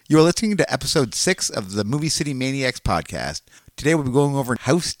You are listening to episode 6 of the Movie City Maniacs podcast. Today we'll be going over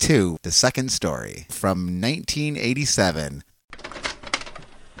House 2, the second story, from 1987.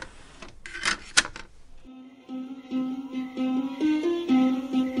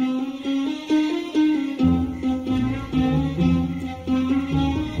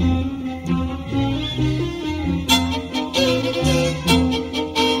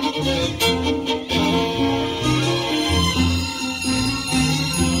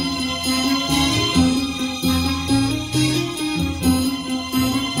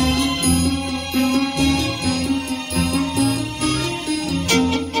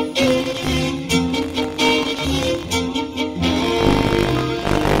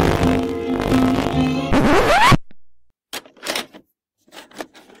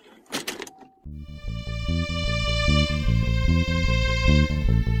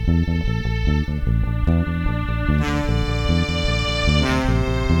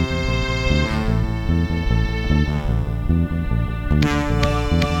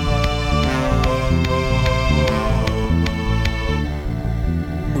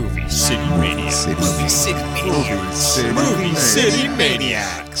 Movie City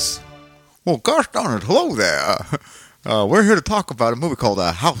Maniacs. Well, gosh darn it, hello there. We're here to talk about a movie called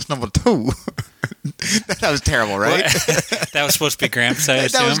House Number 2. That was terrible, right? That was supposed to be Gramps, I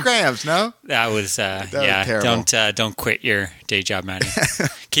assume. That was Gramps, no? That was, was terrible. Don't quit your day job, Matty.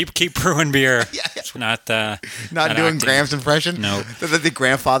 keep brewing beer. Yeah. Not doing acting. Gramps' impression? No. The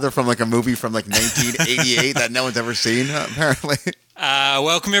grandfather from like a movie from like 1988 that no one's ever seen, apparently.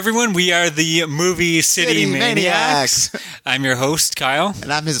 Welcome, everyone. We are the Movie City Maniacs. I'm your host, Kyle.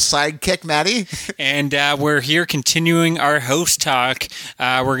 And I'm his sidekick, Matty. And we're here continuing our house talk.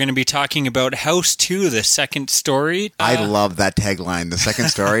 We're going to be talking about House 2, the second story. I love that tagline, the second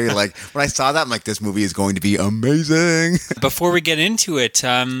story. Like, when I saw that, I'm like, this movie is going to be amazing. Before we get into it...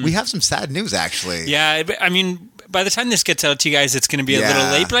 we have some sad news, actually. Yeah, I mean, by the time this gets out to you guys, it's going to be a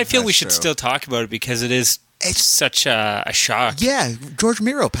little late. But I feel we should still talk about it because it's such a shock. Yeah, George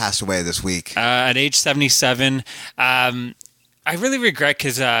Miro passed away this week. At age 77. I really regret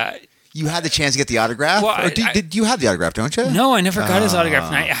because... you had the chance to get the autograph? Well, did you have the autograph, don't you? No, I never got his autograph.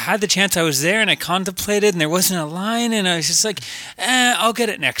 And I had the chance. I was there and I contemplated and there wasn't a line and I was just like, I'll get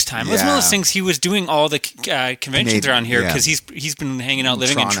it next time. It was one of those things. He was doing all the conventions around here because he's been hanging out,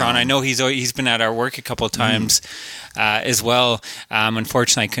 living in Toronto. I know he's been at our work a couple of times as well.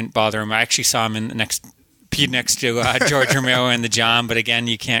 Unfortunately, I couldn't bother him. I actually saw him in the next to George Romero and the John, but again,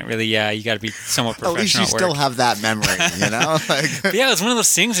 you can't really, you got to be somewhat professional. At least you still have that memory, you know? But yeah, it was one of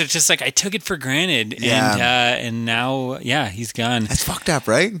those things. It's just like I took it for granted, and now, he's gone. That's fucked up,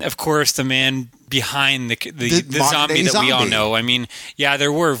 right? Of course, the man behind the zombie that we all know. I mean,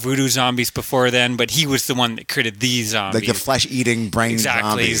 there were voodoo zombies before then, but he was the one that created these zombies. Like the flesh-eating brain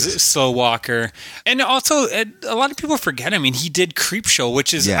zombies. Slow walker. And also, a lot of people forget, I mean, he did Creepshow,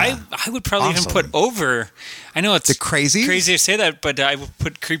 which is, I would probably even put over... I know it's crazy to say that, but I would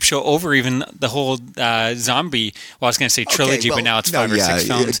put Creepshow over even the whole zombie. Well, I was going to say trilogy, but now it's 5 or 6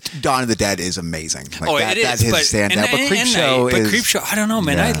 films. Dawn of the Dead is amazing. It is. That's his standout. But Creepshow, I don't know,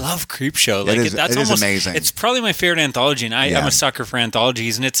 man. I love Creepshow. Like it is amazing. It's probably my favorite anthology, and I'm a sucker for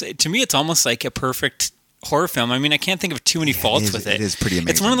anthologies. And to me, it's almost like a perfect horror film. I mean, I can't think of too many faults with it. It is pretty amazing.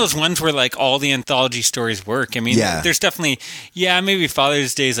 It's one of those ones where like all the anthology stories work. I mean, there's definitely, maybe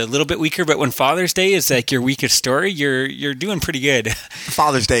Father's Day is a little bit weaker, but when Father's Day is like your weakest story, you're doing pretty good.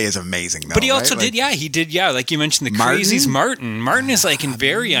 Father's Day is amazing, though. But he also did, like you mentioned, the Crazies. Martin is like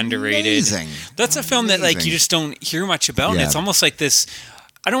very underrated. Amazing. That's a film that like you just don't hear much about, and it's almost like this.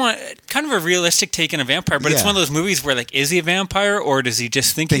 I don't want kind of a realistic take on a vampire, but it's one of those movies where like, is he a vampire or does he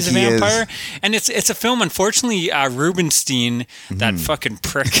just think he's a vampire? And it's a film. Unfortunately, Rubenstein, that fucking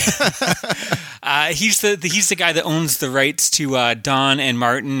prick, he's the guy that owns the rights to Dawn and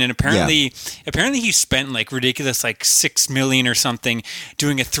Martin, and apparently he spent like ridiculous like $6 million or something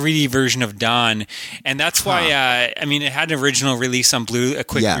doing a 3D version of Dawn, and that's why I mean it had an original release on Blue, a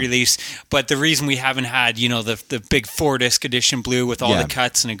quick release, but the reason we haven't had the big 4-disc edition Blue with all the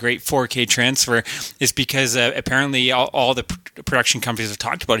cuts and a great 4K transfer is because apparently all the production companies have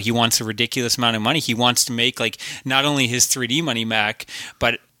talked about it. He wants a ridiculous amount of money. He wants to make like not only his 3D money back,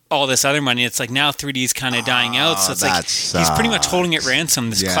 but all this other money. It's like now 3D is kind of dying out, so it's like he's pretty much holding it ransom,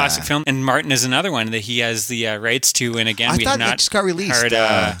 this classic film. And Martin is another one that he has the rights to, and again, we have not just got released,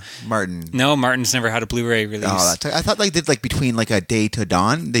 heard, Martin. No, Martin's never had a Blu-ray release. I thought like did like between like a Day to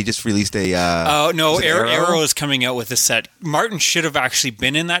Dawn, they just released a Arrow is coming out with a set. Martin should have actually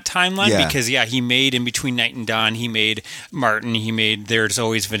been in that timeline because he made In Between Night and Dawn, he made Martin, he made There's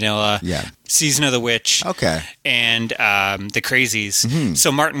Always Vanilla. Season of the Witch, and The Crazies. Mm-hmm.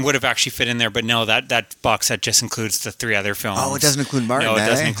 So Martin would have actually fit in there, but no, that box set just includes the 3 other films. Oh, it doesn't include Martin. No, it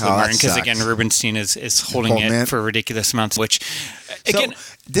doesn't include Martin because again, Rubenstein is holding it for ridiculous amounts. Which again,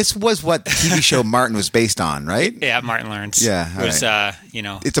 so this was what the TV show Martin was based on, right? Yeah, Martin Lawrence. Yeah, was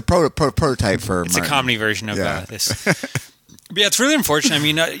it's a prototype for. It's Martin. A comedy version of this. But yeah, it's really unfortunate. I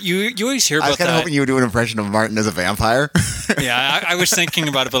mean, you always hear about that. I was kind of hoping you would do an impression of Martin as a vampire. Yeah, I was thinking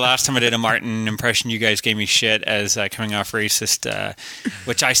about it, but last time I did a Martin impression, you guys gave me shit as coming off racist,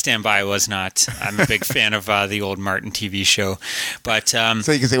 which I stand by. Was not. I'm a big fan of the old Martin TV show, but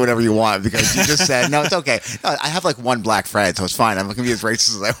so you can say whatever you want because you just said no. It's okay. No, I have like one black friend, so it's fine. I'm going to be as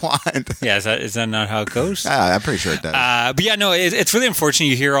racist as I want. Yeah, is that not how it goes? I'm pretty sure it does. But yeah, no, it's really unfortunate.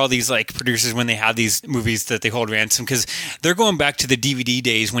 You hear all these like producers when they have these movies that they hold ransom because they're going back to the DVD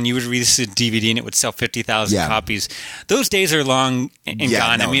days when you would release a DVD and it would sell 50,000 copies. Those days are long and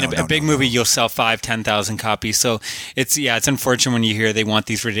gone. I mean, a big movie you'll sell 5,000-10,000 copies. So it's unfortunate when you hear they want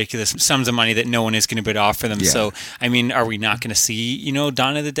these ridiculous sums of money that no one is going to bid off for them. Yeah. So I mean, are we not going to see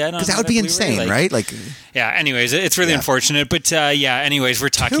Dawn of the Dead? Because that would be insane, right? Like, yeah. Anyways, it's really unfortunate, but anyways, we're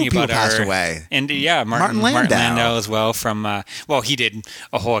talking about passed away, and Martin Landau as well from he did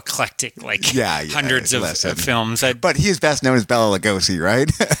a whole eclectic hundreds of films. But he is best known as Bela Lugosi,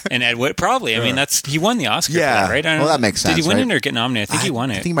 right? And Ed Wood, probably. I mean, he won the Oscar for that, right? Well, that makes sense. Did he win it or get nominated? I think he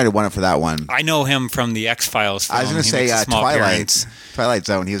won it. I think he might have won it for that one. I know him from the X-Files film. I was going to say Twilight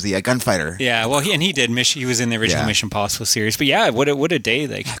Zone. He was the gunfighter. Yeah, well, he did. He was in the original Mission Impossible series. But yeah, what a day.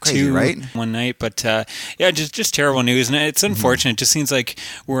 Like crazy, 2 right? one night. But just terrible news. And it's unfortunate. It just seems like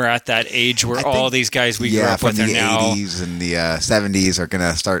we're at that age where all these guys we grew up with are now. the 80s and the 70s are going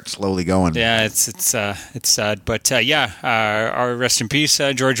to start slowly going. Yeah, it's sad. But our rest in peace,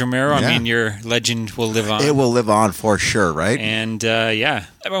 George Romero. I mean, your legend will live on. It will live on for sure, right? And I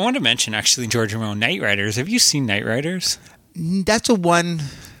want to mention actually George Romero, Knight Riders. Have you seen Knight Riders? That's a one.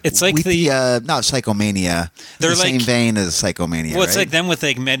 It's like not Psychomania. They're the same vein as Psychomania. Well, it's like them with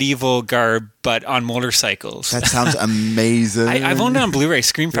like medieval garb, but on motorcycles. That sounds amazing. I've owned it on Blu-ray.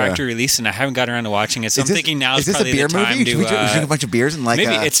 Scream Factory released, and I haven't got around to watching it. So I'm thinking now is probably the time movie? to. We drink a bunch of beers and maybe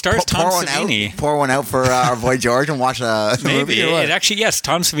it stars Tom Savini. Pour one out for our boy George and watch a movie. It actually, yes,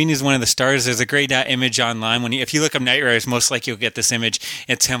 Tom Savini is one of the stars. There's a great image online if you look up Knight Riders, most likely you'll get this image.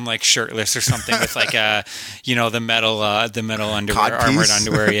 It's him like shirtless or something with like the metal underwear, armored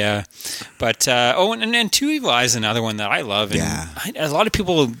underwear. Yeah. But and Two Evil Eyes is another one that I love. And a lot of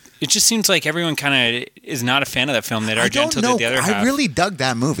people, it just seems like everyone kind of is not a fan of that film. That Argento did the other half. I really dug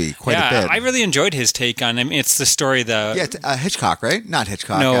that movie quite a bit. I really enjoyed his take on. I mean, it's the story. Hitchcock, right? Not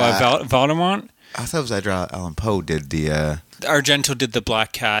Hitchcock. No, Valdemont. I thought it was Edgar Allan Poe did the. Argento did the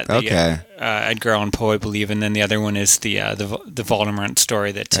Black Cat. Edgar Allan Poe, I believe, and then the other one is the Voldemort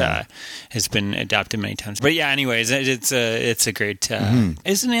story that has been adapted many times. But yeah, anyways, it's a great.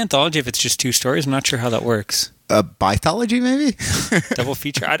 It's an anthology if it's just 2 stories. I'm not sure how that works. A bithology, maybe double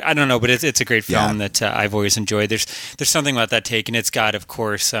feature. I don't know, but it's a great film that I've always enjoyed. There's something about that take, and it's got, of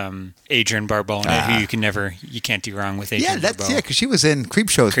course, Adrienne Barbeau, who you can't do wrong with. Adrienne Barbeau. Because she was in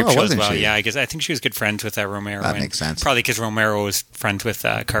Creepshow as well, wasn't she? Yeah, I think she was good friends with Romero. That makes sense. Probably because Romero was friends with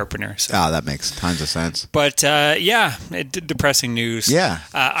Carpenter. So. That makes tons of sense. But depressing news. Yeah.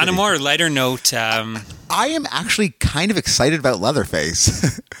 On a more lighter note, I am actually kind of excited about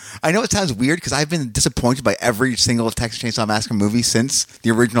Leatherface. I know it sounds weird because I've been disappointed by every single Texas Chainsaw Massacre movie since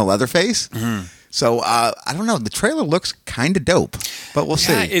the original Leatherface. Mm-hmm. So I don't know. The trailer looks kind of dope, but we'll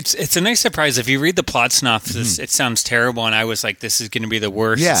see. It's a nice surprise. If you read the plot synopsis, it sounds terrible, and I was like, "This is going to be the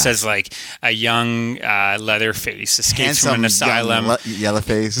worst." Yeah. It says like a young Leatherface escapes from an asylum.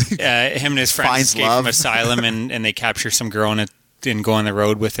 Yellowface. Him and his friends escape from asylum, and they capture some girl and go on the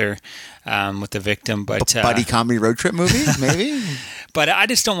road with her, with the victim. But buddy comedy road trip movie, maybe. But I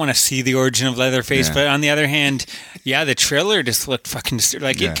just don't want to see the origin of Leatherface. Yeah. But on the other hand, the trailer just looked fucking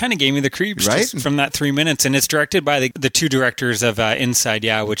it kind of gave me the creeps just from that 3 minutes. And it's directed by the 2 directors of Inside,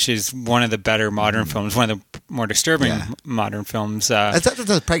 which is one of the better modern films, one of the more disturbing modern films. That's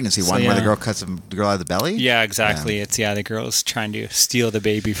the pregnancy one where the girl cuts the girl out of the belly. Yeah, exactly. Yeah. It's the girl's trying to steal the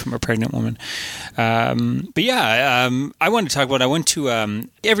baby from a pregnant woman. I wanted to talk about. I went to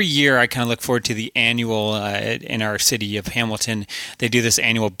every year. I kind of look forward to the annual in our city of Hamilton. They do this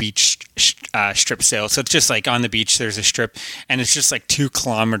annual beach strip sale. So it's just like on the beach, there's a strip, and it's just like 2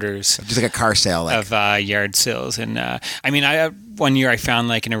 kilometers. Just like a car sale. Of yard sales. And one year I found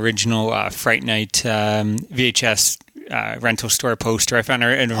like an original Fright Night VHS rental store poster. I found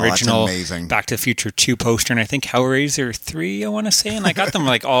an original Back to the Future 2 poster, and I think Hellraiser 3, I want to say. And I got them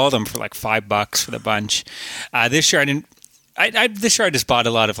all of them for like $5 for the bunch. This year I didn't this year I just bought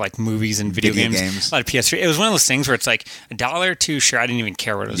a lot of like movies and video games, a lot of PS3. It was one of those things where it's like $1 or $2. Sure, I didn't even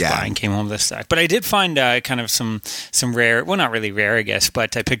care what I was buying. Came home with this stuff, but I did find kind of some rare. Well, not really rare, I guess,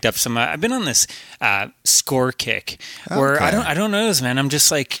 but I picked up some. I've been on this score kick where I don't know this, man. I'm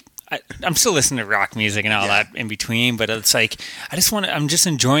just like. I'm still listening to rock music and all that in between, but it's like I'm just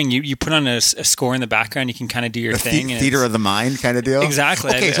enjoying you put on a score in the background, you can kind of do your thing. Theater of the mind kind of deal.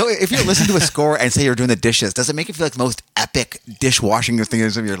 Exactly. Okay, so if you're listening to a score and say you're doing the dishes, does it make it feel like the most epic dishwashing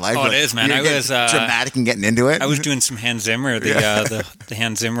things of your life? Oh, it is, man. I was dramatic and getting into it. I was doing some Hans Zimmer, the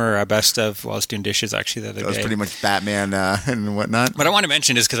Hans Zimmer best of while I was doing dishes actually the other day. That was pretty much Batman and whatnot. But I want to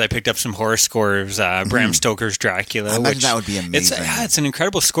mention is because I picked up some horror scores, Bram Stoker's Dracula. I imagine that would be amazing. It's an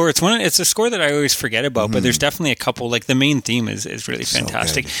incredible score. It's a score that I always forget about, but there's definitely a couple. Like the main theme is really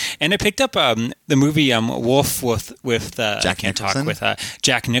fantastic. So and I picked up the movie Wolf with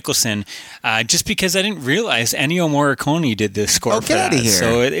Jack Nicholson, just because I didn't realize Ennio Morricone did the score for that. Here.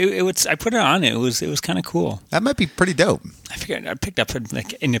 So I put it on. It was kind of cool. That might be pretty dope. I figured I picked up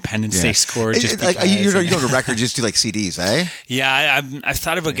like Independence Day score. Just like, you go to records, just do like CDs, eh? Yeah, I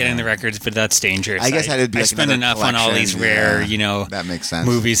thought about getting the records, but that's dangerous. I guess that'd be I spend enough on all these rare, that makes sense.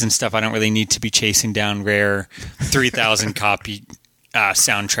 Movies and stuff. I don't really need to be chasing down rare 3,000 copy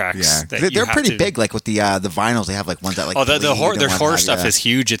soundtracks. Yeah, they're pretty big. Like with the vinyls, they have like ones that like. Oh, their horror stuff is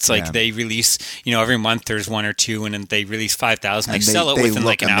huge. It's like they release, every month there's one or two, and then they release 5,000. They sell it within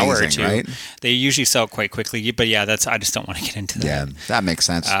like an hour or two. Right? They usually sell quite quickly. But I just don't want to get into that. Yeah, that makes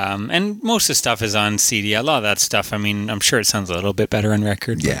sense. And most of the stuff is on CD. A lot of that stuff. I mean, I'm sure it sounds a little bit better on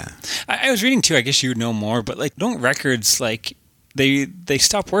record. Yeah. I was reading too. I guess you would know more, but like, don't records like. They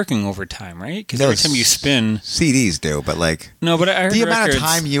stop working over time, right? Because every time you spin... CDs do, but like... No, but I heard the amount of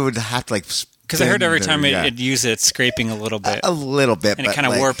time you would have to like... Because I heard every time it uses it, scraping a little bit. A little bit, and it kind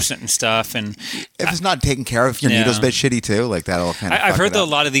of warps it and stuff. And if it's not taken care of, if your needle's a bit shitty too, like that'll kind of... I've heard that a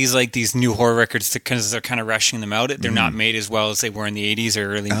lot of these new horror records, because they're kind of rushing them out, they're not made as well as they were in the 80s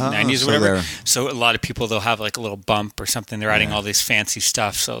or early 90s or whatever. So a lot of people, they'll have like a little bump or something. They're adding all this fancy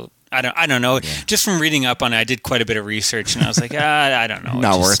stuff, so... I don't know. Yeah. Just from reading up on it, I did quite a bit of research, and I was like, I don't know.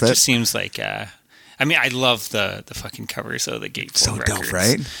 Not worth it. It just seems like... I mean, I love the fucking covers of the Gatefold records. Dope,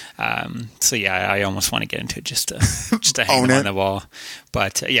 right? So I almost want to get into it just to hang them on the wall.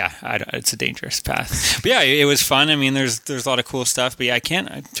 But it's a dangerous path. But it was fun. I mean, there's a lot of cool stuff. But I'm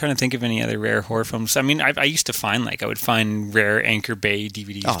trying to think of any other rare horror films. I mean, I used to find I would find rare Anchor Bay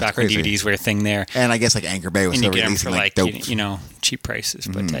DVDs back when DVDs were a thing there. And I guess like Anchor Bay was still releasing like dope. Cheap prices.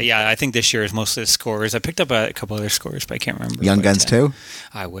 But I think this year is mostly the scores. I picked up a couple other scores, but I can't remember. Young Guns too?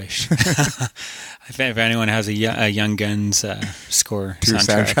 I wish. If anyone has a Young Guns score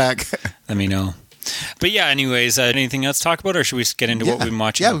soundtrack, let me know. But anyways, anything else to talk about, or should we get into what we've been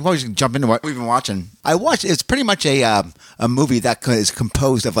watching? Yeah, we always jump into what we've been watching. It's pretty much a movie that is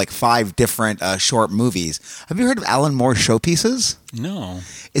composed of like 5 different short movies. Have you heard of Alan Moore's Showpieces? No.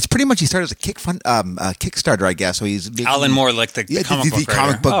 It's pretty much, he started as a Kickstarter, I guess. So he's Alan Moore, like the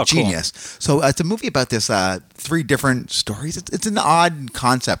comic book genius. Cool. So it's a movie about this 3 different stories. It's an odd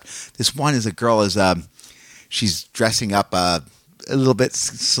concept. This one is a girl she's dressing up a little bit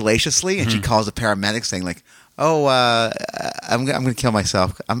salaciously, and she calls the paramedics saying like, "Oh, I'm going to kill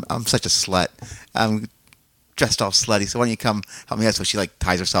myself. I'm such a slut. I'm dressed all slutty. So why don't you come help me out?" So she like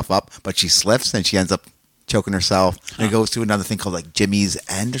ties herself up, but she slips and she ends up choking herself. And it goes to another thing called like Jimmy's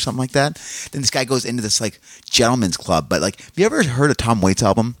End or something like that. Then this guy goes into this like gentleman's club. But like, have you ever heard a Tom Waits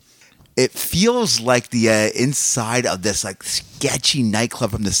album? It feels like the inside of this like sketchy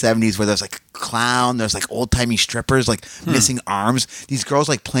nightclub from the 70s where there's like a clown, there's like old timey strippers like missing arms. These girls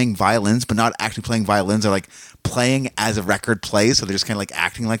like playing violins, but not actually playing violins. They're like playing as a record plays, so they're just kind of like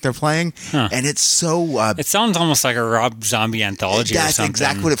acting like they're playing. And it's so... it sounds almost like a Rob Zombie anthology or something. That's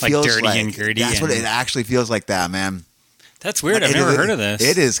exactly what it feels like. Dirty and Gritty. That's what it actually feels like, that, man. That's weird. I've never heard of this.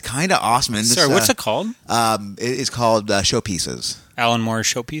 It is kind of awesome. And sorry, what's it called? It is called Showpieces. Alan Moore's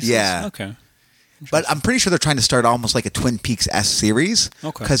Showpieces? Yeah. Okay. But I'm pretty sure they're trying to start almost like a Twin Peaks-esque series.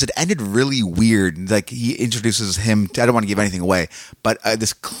 Okay. Because it ended really weird. Like, he introduces him... I don't want to give anything away. But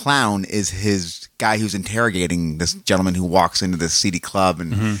this clown is his guy who's interrogating this gentleman who walks into this seedy club.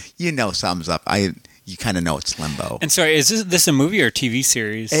 And something's up. You kind of know it's limbo. And sorry, is this a movie or a TV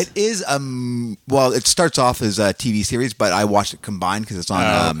series? It is. Well, it starts off as a TV series, but I watched it combined because it's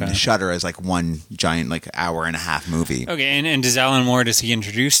on Shudder as like one giant like hour and a half movie. Okay, and does Alan Moore, does he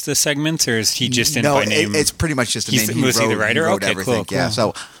introduce the segments, or is he just in by name? It's pretty much just a name. Was he the writer? He wrote everything. Cool. Yeah,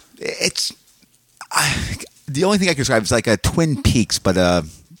 so it's the only thing I can describe is like a Twin Peaks, but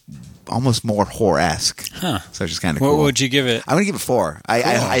almost more horror-esque. Huh. So it's just kind of cool. What would you give it? I'm going to give it 4.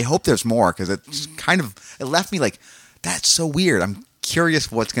 I hope there's more because it's kind of... It left me like... That's so weird. I'm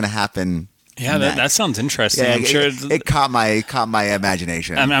curious what's going to happen. Yeah, that sounds interesting. Yeah, I'm sure it caught my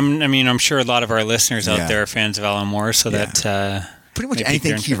imagination. I'm sure a lot of our listeners out there are fans of Alan Moore, so that pretty much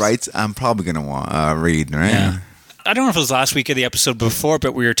anything he writes, I'm probably going to read. Right? Yeah. I don't know if it was last week or the episode before,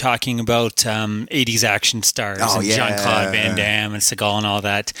 but we were talking about 80s action stars and Jean-Claude Van Damme and Seagal and all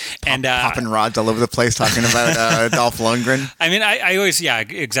that. And popping rods all over the place talking about Dolph Lundgren. I mean, I always,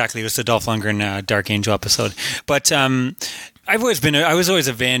 exactly. It was the Dolph Lundgren Dark Angel episode. But I was always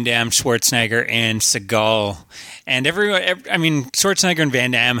a Van Damme, Schwarzenegger, and Seagal. And Schwarzenegger and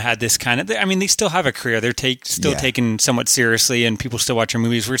Van Damme had this kind of, they still have a career. They're still taken somewhat seriously, and people still watch their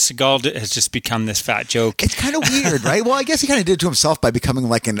movies, where Seagal has just become this fat joke. It's kind of weird, right? Well, I guess he kind of did it to himself by becoming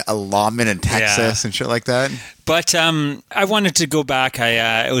like a lawman in Texas and shit like that. But I wanted to go back.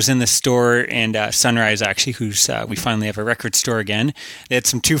 I was in the store, and Sunrise, actually, we finally have a record store again. They had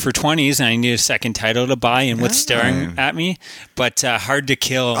some 2 for $20s, and I needed a second title to buy, and what's staring at me? But Hard to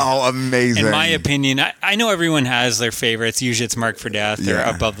Kill. Oh, amazing. In my opinion, I know everyone has their favorites. Usually it's Marked for Death or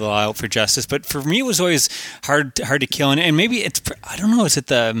Above the Law, Out for Justice. But for me, it was always Hard to Kill. And maybe it's, I don't know, is it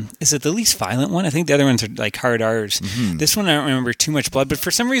the least violent one? I think the other ones are like hard R's. Mm-hmm. This one, I don't remember too much blood. But for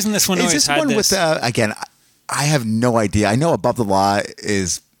some reason, this one always had this. Again, I have no idea. I know Above the Law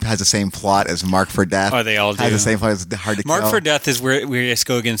has the same plot as Marked for Death. Oh, they all do. Has the same plot as Hard to Kill. Marked for Death is where we just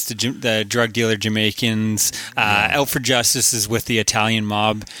go against the drug dealer Jamaicans. Out for Justice is with the Italian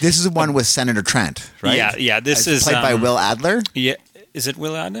mob. This is the one with Senator Trent, right? Yeah. This is played by Will Adler. Yeah, is it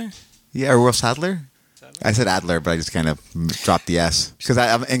Will Adler? Yeah, or Will Sadler. I said Adler, but I just kind of dropped the S because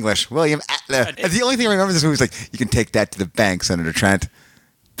I'm English. William Adler. The only thing I remember this movie is like, you can take that to the bank, Senator Trent.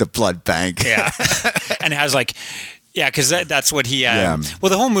 The blood bank. Yeah. And it has like, because that's what he. Well,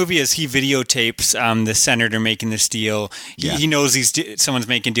 the whole movie is he videotapes the senator making this deal. He knows someone's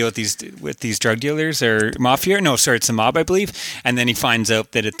making a deal with these drug dealers or mafia. No, sorry, it's the mob, I believe. And then he finds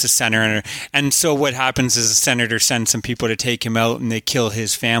out that it's a senator. And so what happens is the senator sends some people to take him out, and they kill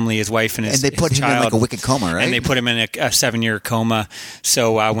his family, his wife, and his child. And they put him in like a wicked coma, right? And they put him in a 7-year coma.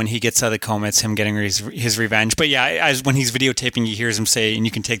 So when he gets out of the coma, it's him getting his revenge. But when he's videotaping, he hears him say, "And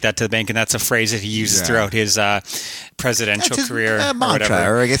you can take that to the bank," and that's a phrase that he uses throughout his presidential career mantra,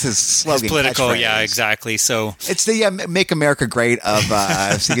 or I guess his slogan. His political, catchphrase. Exactly. So it's the "Make America Great" of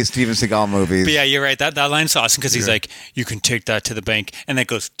Steven Seagal movies. But yeah, you're right. That line's awesome because he's like, "You can take that to the bank," and that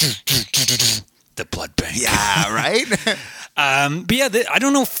goes the blood bank. Yeah, right. But yeah, I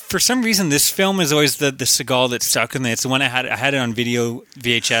don't know. For some reason, this film is always the Seagal that stuck in there. It's the one I had it on video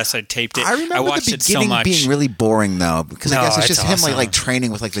VHS. I taped it. I remember watched the beginning it so much. being really boring though, because I guess it's just awesome. him like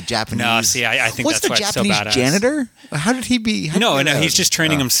training with like the Japanese. No, see, I think what's that's the why Japanese it's so badass. janitor? How did he be? No, he's just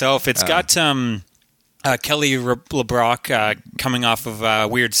training himself. It's got Kelly LeBrock coming off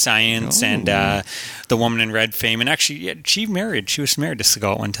of Weird Science and The Woman in Red fame. And actually, she was married to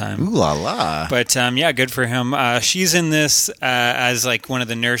Seagal one time. Ooh la la. But good for him. She's in this as like one of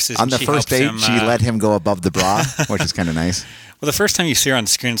the nurses. On the first date, she let him go above the bra, which is kind of nice. Well, the first time you see her on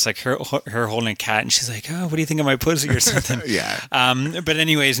screen, it's like her holding a cat, and she's like, "Oh, what do you think of my pussy?" or something. Yeah. But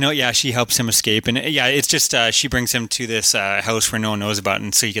anyways, she helps him escape, and it's just she brings him to this house where no one knows about,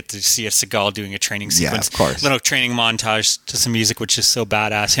 and so you get to see a Seagal doing a training sequence. Yeah, of course. Little training montage to some music, which is so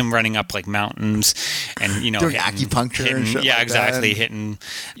badass. Him running up like mountains, and doing acupuncture and shit. Yeah, like exactly. That. Hitting,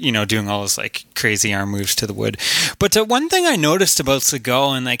 doing all those like crazy arm moves to the wood. But one thing I noticed about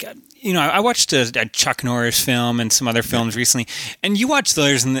Seagal, and like. I watched a Chuck Norris film and some other films recently, and you watch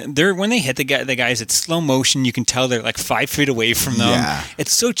those, and when they hit the guys, it's slow motion. You can tell they're like 5 feet away from them. Yeah.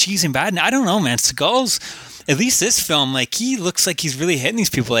 It's so cheesy and bad. And I don't know, man. Seagal's, at least this film, like he looks like he's really hitting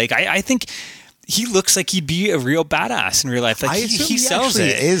these people. Like I think he looks like he'd be a real badass in real life. Like he sells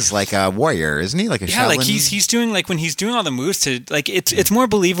it. He is like a warrior, isn't he? Like a Shaolin? Like he's doing like when he's doing all the moves to like it's more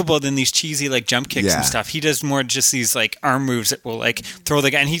believable than these cheesy like jump kicks and stuff. He does more just these like arm moves that will like throw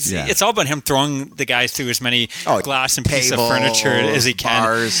the guy, and it's all about him throwing the guys through as many glass and pieces of furniture as he can,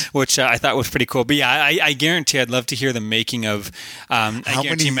 bars. Which I thought was pretty cool. But yeah, I guarantee I'd love to hear the making of. I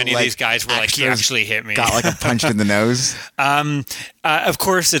guarantee many of these guys were like, he actually hit me, got like a punch in the nose. Of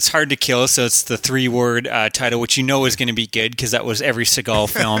course, it's Hard to Kill, so it's the 3-word title, which is going to be good because that was every Seagal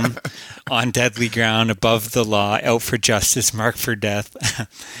film. On Deadly Ground, Above the Law, Out for Justice, Marked for Death.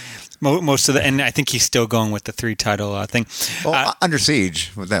 Most of and I think he's still going with the 3 title thing. Well, Under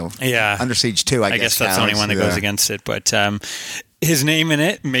Siege, Under Siege 2. I guess that's the only one that goes against it, but. His name in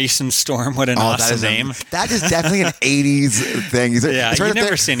it, Mason Storm. What an awesome name! That is definitely an '80s thing. You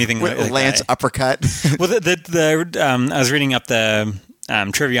never see anything with like Lance that. Uppercut. Well, I was reading up the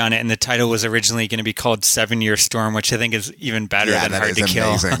trivia on it, and the title was originally going to be called 7-Year Storm, which I think is even better than Hard to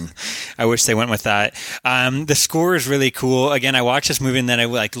Kill. I wish they went with that. The score is really cool. Again, I watched this movie and then I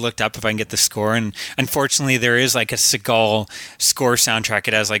looked up if I can get the score, and unfortunately there is like a Seagal score soundtrack.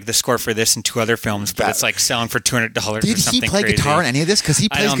 It has like the score for this and 2 other films, but it's like selling for $200 or something crazy. Did he play guitar in any of this? Because he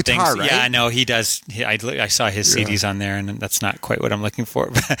plays guitar, right? Yeah, no, he does. I saw his CDs on there, and that's not quite what I'm looking for.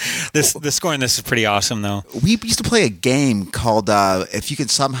 The score in this is pretty awesome, though. We used to play a game called if you could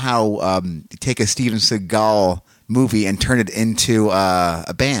somehow take a Steven Seagal movie and turn it into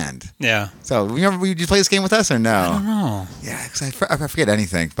a band. Yeah. So, did you play this game with us or no? I don't know. Yeah, because I forget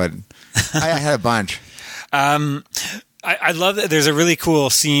anything, but I had a bunch. I love that. There's a really cool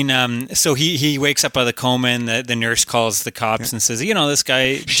scene. So he wakes up out of the coma, and the nurse calls the cops and says, this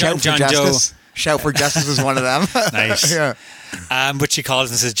guy, John Doe. Shout for Justice is one of them. Nice. Yeah. But she calls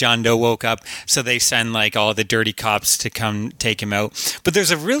and says John Doe woke up, so they send like all the dirty cops to come take him out. But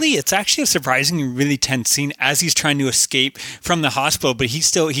it's actually a surprisingly really tense scene as he's trying to escape from the hospital, but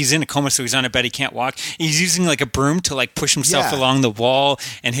he's in a coma, so he's on a bed, he can't walk. He's using like a broom to like push himself along the wall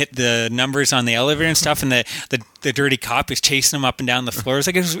and hit the numbers on the elevator and stuff, and the dirty cop is chasing him up and down the floors.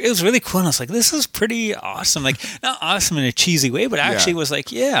 Like it was really cool, and I was like, this is pretty awesome. Like not awesome in a cheesy way, but actually was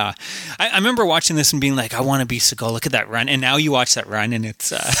like, yeah. I remember watching this and being like, I want to be Seagal. Look at that run. And now you watch that run, and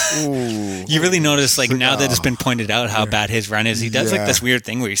it's you really notice like Seagal. Now that it's been pointed out how bad his run is. He does like this weird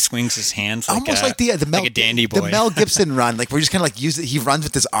thing where he swings his hands like almost like the like a dandy boy. The Mel Gibson run, like we're just kind of like he runs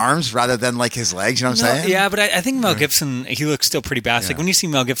with his arms rather than like his legs. You know what I'm saying? Yeah, but I think Mel Gibson, he looks still pretty badass. Like when you see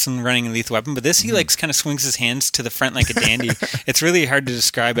Mel Gibson running in Lethal Weapon, but this he like kind of swings his hands to the front like a dandy. It's really hard to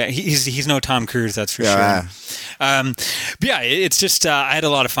describe it. He's no Tom Cruise, that's for sure. But yeah, it's just I had a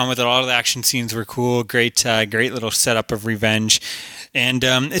lot of fun with it. All of the action scenes were cool. Great little setup of revenge, and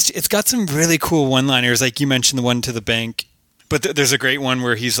it's got some really cool one-liners. Like you mentioned, the one to the bank, but there's a great one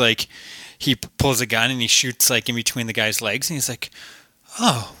where he's like he pulls a gun and he shoots like in between the guy's legs, and he's like,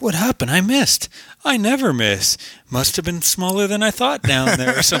 "Oh, what happened? I missed. I never miss. Must have been smaller than I thought down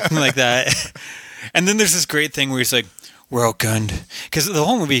there," or something like that. And then there's this great thing where he's like, "We're outgunned," because the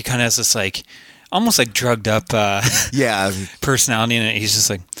whole movie kind of has this like almost like drugged up personality in it. He's just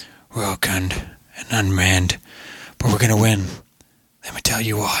like, "We're outgunned and unmanned, but we're gonna win. Let me tell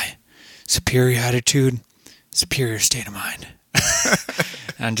you why. Superior attitude, superior state of mind."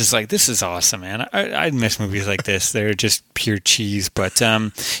 I'm just like, this is awesome, man. I miss movies like this. They're just pure cheese. But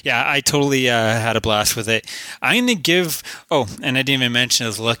yeah, I totally had a blast with it. I'm going to give... Oh, and I didn't even mention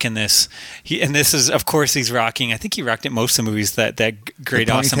his look in this. And this is, of course, he's rocking... I think he rocked it most of the movies, that great,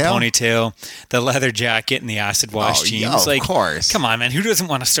 awesome ponytail, the leather jacket, and the acid wash jeans. Yeah, like, of course. Come on, man. Who doesn't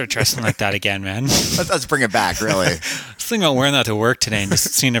want to start dressing like that again, man? Let's bring it back, really. I was thinking about wearing that to work today and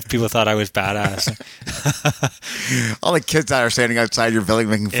just seeing if people thought I was badass. All the kids that are standing outside your building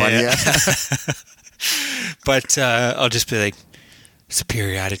making fun of you. But I'll just be like,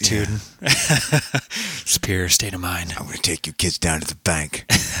 superior attitude, superior state of mind. I'm going to take you kids down to the bank,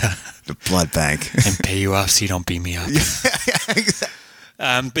 the blood bank, and pay you off so you don't beat me up. Exactly.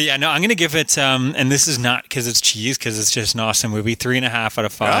 But yeah, no, I'm going to give it, and this is not because it's cheese, because it's just an awesome movie, 3.5 out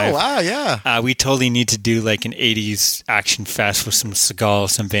of 5. Oh, wow, yeah. We totally need to do like an 80s action fest with some Seagal,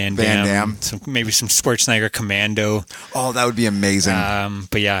 some Van Damme. Maybe some Schwarzenegger Commando. Oh, that would be amazing.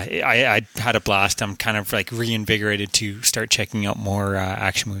 But yeah, I had a blast. I'm kind of like reinvigorated to start checking out more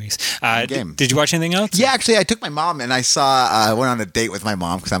action movies. Did you watch anything else? Yeah, actually, I took my mom and I went on a date with my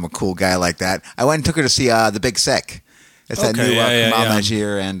mom because I'm a cool guy like that. I went and took her to see The Big Sick. It's that new Kamal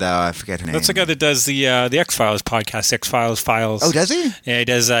Najir and I forget her name. That's the guy that does the X-Files podcast, X-Files Files. Oh, does he? Yeah, he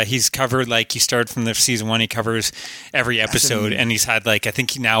does. He's covered, like, he started from the season 1, he covers every episode, and he's had, like, I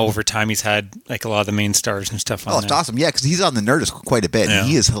think now over time he's had, like, a lot of the main stars and stuff on there. Oh, it's awesome. Yeah, because he's on the Nerdist quite a bit, and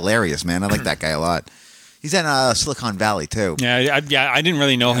he is hilarious, man. I like that guy a lot. He's in Silicon Valley, too. Yeah, I didn't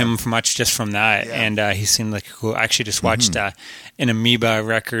really know him much just from that, and he seemed like cool. I actually just watched in Amoeba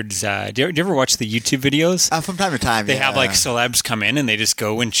Records. Do you ever watch the YouTube videos? From time to time, They have, like, celebs come in, and they just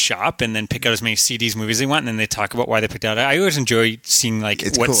go and shop, and then pick out as many CDs, movies they want, and then they talk about why they picked out. I always enjoy seeing, like,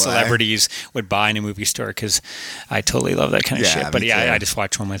 what cool, celebrities would buy in a movie store, because I totally love that kind of shit. But, I just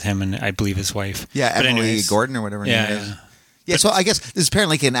watched one with him, and I believe his wife. Yeah, but Emily Gordon or whatever her name is. Yeah, so I guess this is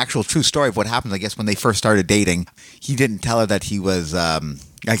apparently like an actual true story of what happened. I guess when they first started dating, he didn't tell her that he was. I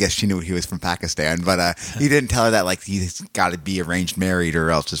guess she knew he was from Pakistan, but he didn't tell her that like he's got to be arranged married,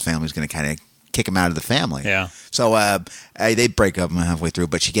 or else his family's going to kind of kick him out of the family. Yeah. So they break up halfway through,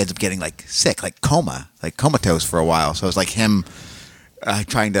 but she ends up getting like sick, like comatose for a while. So it's like him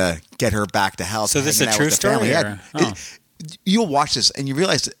trying to get her back to health. So this is a true story? You'll watch this and you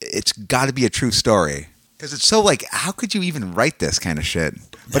realize it's got to be a true story. Because it's so like, how could you even write this kind of shit?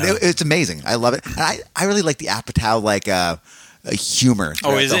 But it's amazing. I love it. And I really like the Apatow humor.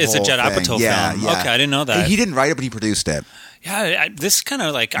 Oh, it's a Judd Apatow film. Yeah. Okay, I didn't know that. He didn't write it, but he produced it. Yeah, this kind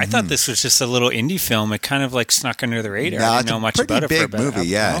of like, I thought this was just a little indie film. It kind of like snuck under the radar. I didn't know much about it for a big movie.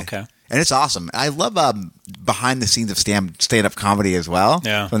 Yeah. Okay. And it's awesome. I love behind the scenes of stand-up comedy as well.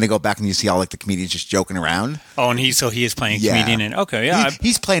 Yeah. When they go back and you see all like the comedians just joking around. Oh, and he is playing a comedian. And okay, yeah.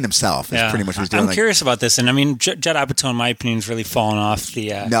 He's playing himself. Is pretty much what he's doing. I'm curious about this. And I mean, Judd Apatow, in my opinion, has really fallen off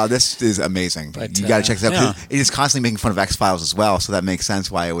the... No, this is amazing. But, you got to check this out. Yeah. He's constantly making fun of X-Files as well, so that makes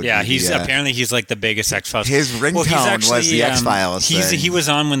sense why it would be... Yeah, apparently he's like the biggest X-Files. His ringtone was the X-Files thing. He was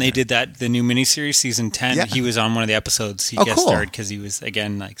on when they did the new miniseries, season 10. Yeah. He was on one of the episodes. He guest starred because he was,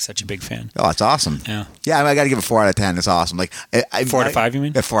 again, like such a big fan. Oh, that's awesome. Yeah, I got to give it 4 out of 10. It's awesome. Like 4 out of 5, you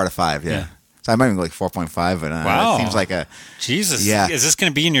mean? 4 out of 5. Yeah. So I might even go like 4.5. But wow, it seems like a Jesus. Yeah, is this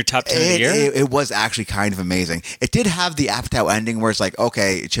going to be in your top 10 of the year? It was actually kind of amazing. It did have the Apatow ending where it's like,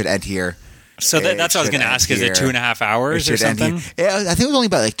 okay, it should end here. So that's what I was going to ask. Is it 2.5 hours or something? I think it was only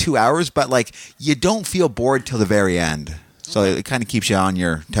about like 2 hours, but like you don't feel bored till the very end. So it kind of keeps you on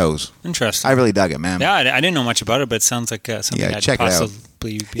your toes. Interesting. I really dug it, man. Yeah, I didn't know much about it, but it sounds like something I'd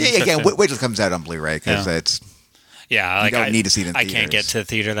possibly be interested in. Wait till it comes out on Blu-ray because it's... Yeah, like you don't need to see it in theaters. I can't get to the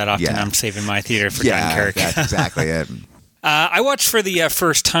theater that often. I'm saving my theater for Dunkirk. That's exactly it. I watched for the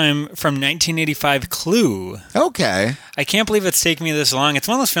first time from 1985 Clue. Okay. I can't believe it's taken me this long. It's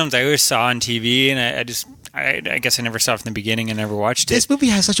one of those films I always saw on TV, and I guess I never saw it from the beginning and never watched it. This movie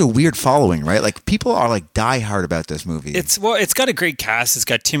has such a weird following, right? Like people are like diehard about this movie. It's got a great cast. It's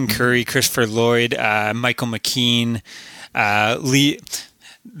got Tim Curry, Christopher Lloyd, Michael McKean, Lee.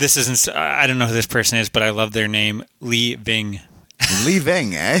 This isn't. I don't know who this person is, but I love their name, Lee Ving. Lee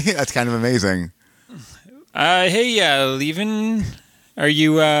Ving, eh? That's kind of amazing. Hey, leaving? Are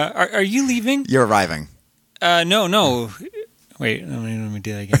you leaving? You're arriving. No. Wait, let me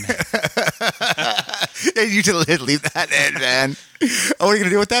do that again. You should leave that in, man. Oh, what are you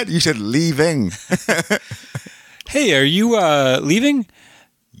gonna do with that? You should leaving. Hey, are you leaving?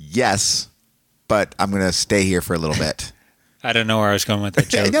 Yes, but I'm gonna stay here for a little bit. I don't know where I was going with that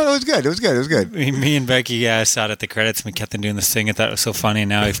joke. No, it was good. Me and Becky saw it at the credits, and we kept on doing this thing. I thought it was so funny, and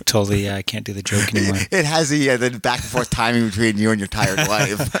now I totally can't do the joke anymore. It has the back and forth timing between you and your tired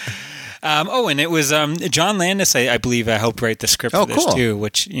wife. And it was John Landis, I believe, helped write the script for this too,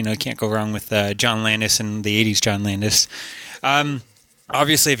 which, can't go wrong with John Landis and the 80s John Landis.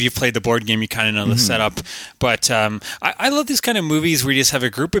 Obviously, if you've played the board game, you kind of know the setup. But I love these kind of movies where you just have a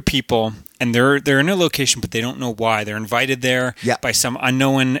group of people, and they're in a location, but they don't know why. They're invited there by some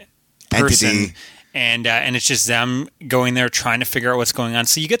unknown person. Entity. And it's just them going there trying to figure out what's going on.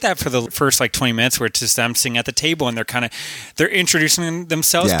 So you get that for the first 20 minutes where it's just them sitting at the table and they're introducing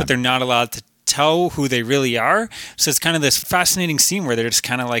themselves, but they're not allowed to tell who they really are. So it's kind of this fascinating scene where they're just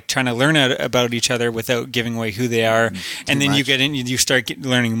kind of trying to learn about each other without giving away who they are. And then you start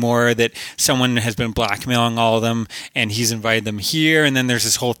learning more that someone has been blackmailing all of them and he's invited them here. And then there's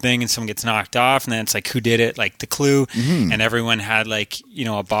this whole thing and someone gets knocked off and then it's who did it? The clue. Mm-hmm. And everyone had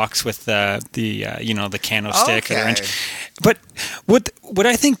a box with the candlestick or the wrench. But what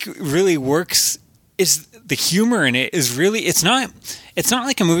I think really works is the humor in it is really, it's not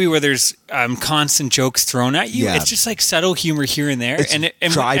like a movie where there's constant jokes thrown at you. Yeah. It's just subtle humor here and there. It's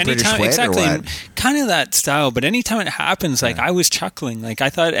dry British wit, exactly, or what? Kind of that style. But anytime it happens, I was chuckling. I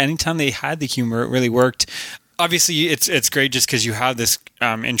thought anytime they had the humor, it really worked. Obviously, it's great just because you have this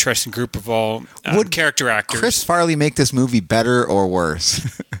interesting group of all character actors. Chris Farley make this movie better or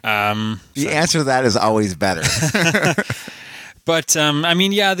worse? The answer to that is always better. But,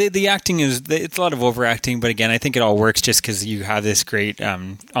 the acting it's a lot of overacting, but again, I think it all works just because you have this great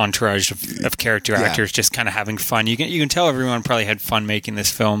entourage of character actors just kind of having fun. You can tell everyone probably had fun making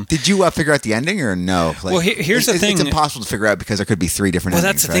this film. Did you figure out the ending or no? Here's the thing. It's impossible to figure out because there could be 3 different endings.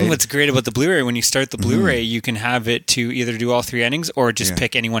 Well, that's the thing. What's great about the Blu-ray, when you start the Blu-ray, you can have it to either do all 3 endings or just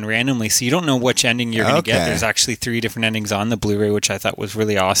pick anyone randomly. So you don't know which ending you're going to get. There's actually 3 different endings on the Blu-ray, which I thought was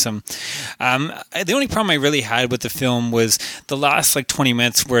really awesome. The only problem I really had with the film was the last 20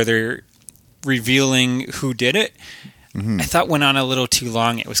 minutes where they're revealing who did it. I thought went on a little too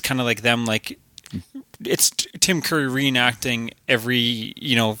long. It was kind of like them it's Tim Curry reenacting every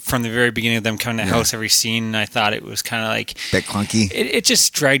from the very beginning of them coming to the house, every scene, and I thought it was kind of bit clunky. It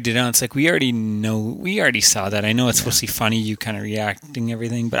just dragged it on. It's we already saw that. I know it's supposed to be funny, you kind of reacting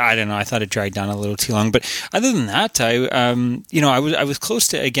everything, but I don't know, I thought it dragged on a little too long. But other than that, I was close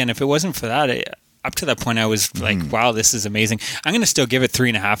to, again, if it wasn't for that, up to that point, I was like, wow, this is amazing. I'm going to still give it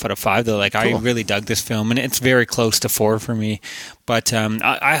 3.5 out of 5, though. Like, cool. I really dug this film, and it's very close to 4 for me. But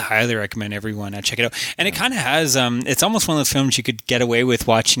I highly recommend everyone check it out. And it kind of has, it's almost one of those films you could get away with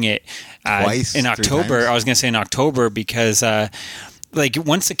watching it twice in October. I was going to say in October because... like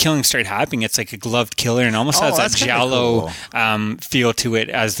once the killing started happening, it's like a gloved killer and almost has that giallo feel to it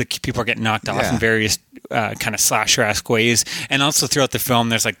as the people are getting knocked off in various kind of slasher-esque ways. And also throughout the film,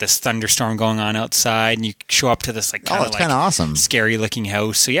 there's like this thunderstorm going on outside, and you show up to this like kind of awesome, scary-looking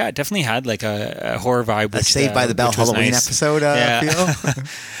house. So yeah, it definitely had like a horror vibe. A Saved by the Bell Halloween episode feel.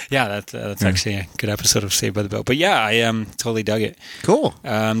 Yeah, that's actually a good episode of Saved by the Bell. But yeah, I totally dug it. Cool.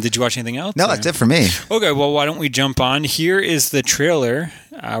 Did you watch anything else? No, that's it for me. Okay, well, why don't we jump on? Here is the trailer.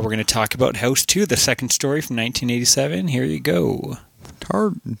 We're going to talk about House 2, the second story from 1987. Here you go.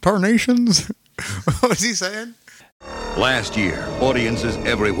 Tarnations? What was he saying? Last year, audiences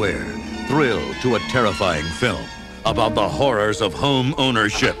everywhere thrilled to a terrifying film about the horrors of home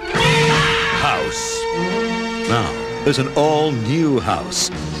ownership. House. Now, there's an all-new house.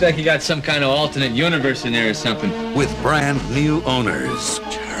 It's like you got some kind of alternate universe in there or something. With brand new owners.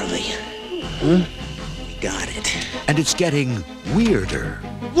 Charlie. Huh? Got it. And it's getting weirder.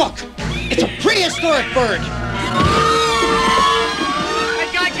 Look! It's a prehistoric bird! I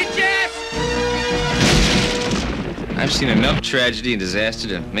got you, Jess! I've seen enough tragedy and disaster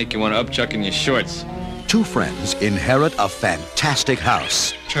to make you want to upchuck in your shorts. Two friends inherit a fantastic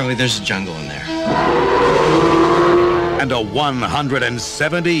house. Charlie, there's a jungle in there. And a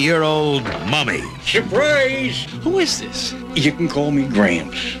 170-year-old mummy. Surprise! Who is this? You can call me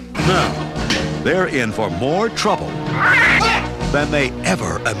Gramps. Now, they're in for more trouble than they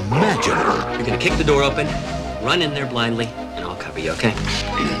ever imagined. You're gonna kick the door open, run in there blindly, and I'll cover you, okay?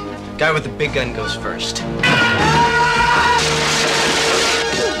 Guy with the big gun goes first.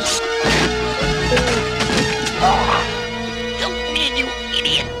 You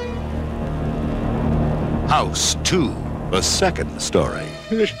idiot! House 2, the second story.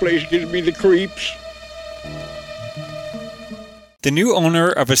 This place gives me the creeps. The new owner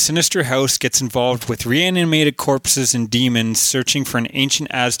of a sinister house gets involved with reanimated corpses and demons searching for an ancient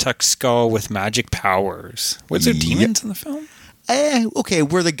Aztec skull with magic powers. Was there demons in the film? Okay,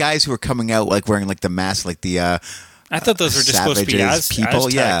 we're the guys who are coming out like wearing like the mask, like the I thought those were just supposed to be people.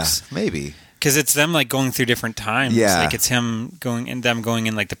 Aztecs. Yeah, maybe. Because it's them like going through different times. Yeah. Like it's him going in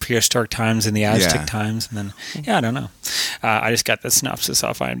like the prehistoric times and the Aztec times. And then, I don't know. I just got the synopsis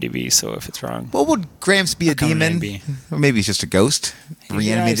off IMDb, so if it's wrong. Well, would Gramps be a demon? Or maybe he's just a ghost?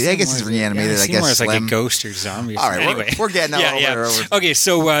 Reanimated? I guess he's reanimated. I guess more as like a ghost or zombie. All right, anyway. we're getting that over. Okay,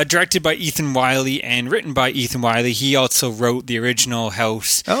 so directed by Ethan Wiley and written by Ethan Wiley. He also wrote the original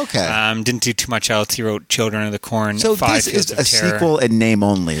House. Okay. Didn't do too much else. He wrote Children of the Corn. So 5 this Fields is of a Terror. sequel in name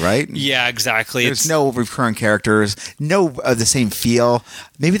only, right? Yeah, exactly. There's no recurring characters, no the same feel.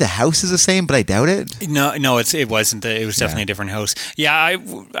 Maybe the house is the same, but I doubt it. No, it wasn't. It was definitely a different house. Yeah,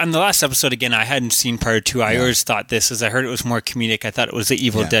 on the last episode, again, I hadn't seen part 2. I always thought this, as I heard it was more comedic. I thought it was the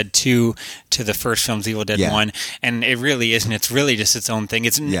Evil Dead 2 to the first film's Evil Dead 1, and it really isn't. It's really just its own thing.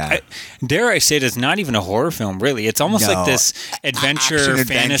 It's dare I say it's not even a horror film, really. It's almost like this adventure,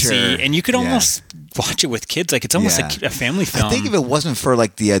 fantasy, and you could almost watch it with kids. Like it's almost like a family film. I think if it wasn't for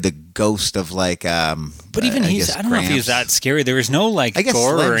like the ghost of like but even I don't know if he was that scary. There was no like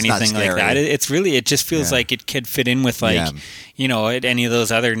gore or anything like that. It just feels like it could fit in with like any of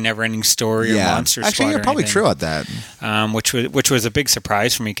those other Never-Ending Story or Monster Squad. Actually, you're probably true at that. Which was a big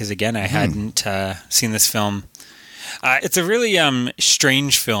surprise for me because again I hadn't seen this film. It's a really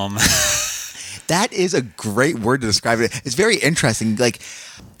strange film. That is a great word to describe it. It's very interesting. Like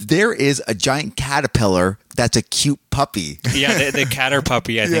there is a giant caterpillar that's a cute puppy. Yeah, the catter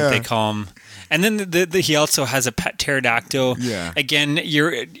puppy, I think they call him. And then he also has a pet pterodactyl. Yeah. Again,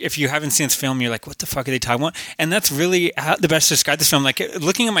 if you haven't seen this film, you're like, what the fuck are they talking about? And that's really the best to describe this film. Like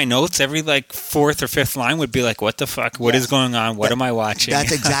looking at my notes, every like fourth or fifth line would be like, what the fuck? What is going on? What am I watching?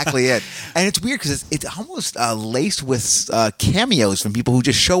 That's exactly it. And it's weird because it's almost laced with cameos from people who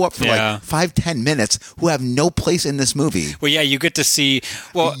just show up for like 5-10 minutes who have no place in this movie. Well, yeah, you get to see.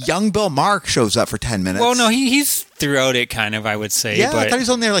 Well, young Bill Maher shows up for 10 minutes. Well, no, he's throughout it, kind of, I would say. Yeah, but I thought he was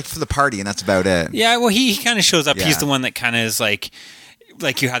only there like for the party, and that's about it. Yeah, well, he kind of shows up. Yeah. He's the one that kind of is like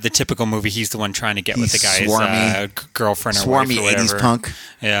you have the typical movie. He's the one trying to get with the guy's girlfriend or wife or whatever. 80s punk.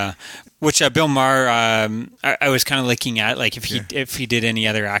 Yeah. Which Bill Maher, I was kind of looking at, like if he did any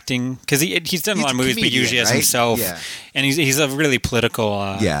other acting, because he's done a lot of movies, but usually as himself, and he's a really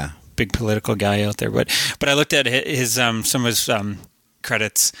political, big political guy out there. But I looked at his some of his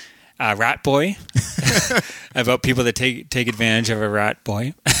credits. Rat Boy, about people that take advantage of a rat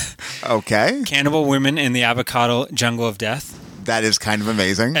boy. Okay. Cannibal Women in the Avocado Jungle of Death. That is kind of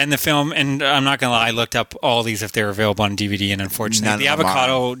amazing. And the film, and I'm not going to lie, I looked up all these if they're available on DVD, and unfortunately, the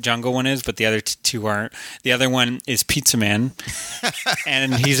Avocado Jungle one is, but the other two aren't. The other one is Pizza Man,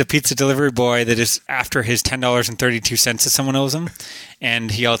 and he's a pizza delivery boy that is after his $10.32 that someone owes him.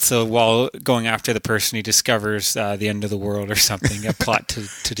 And he also, while going after the person, he discovers the end of the world or something, a plot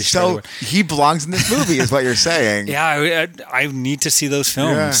to destroy the world. So he belongs in this movie, is what you're saying. Yeah, I need to see those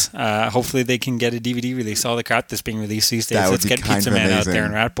films. Yeah. Hopefully they can get a DVD release. All the crap that's being released these days. Let's get Pizza Man out there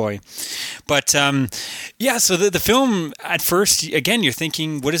and Rat Boy. But yeah, so the film, at first, again, you're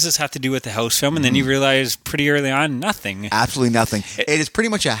thinking, what does this have to do with the house film? And then you realize pretty early on, nothing. Absolutely nothing. It is pretty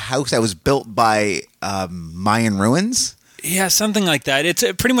much a house that was built by Mayan ruins. Yeah, something like that. It's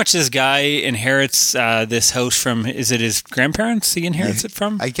pretty much this guy inherits this house from, is it his grandparents he inherits it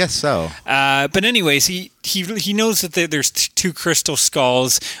from? I guess so. But anyways, he knows that there's two crystal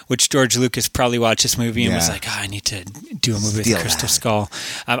skulls, which George Lucas probably watched this movie and was like, I need to do a movie with a crystal skull.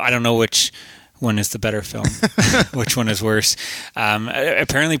 I don't know which one is the better film, which one is worse.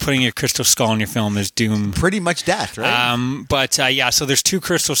 Apparently putting a crystal skull in your film is doom. Pretty much death, right? But yeah, so there's two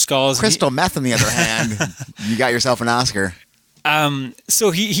crystal skulls. Crystal meth, on the other hand, you got yourself an Oscar.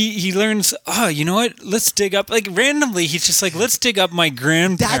 So he learns, you know what? Let's dig up, like randomly, he's just like, let's dig up my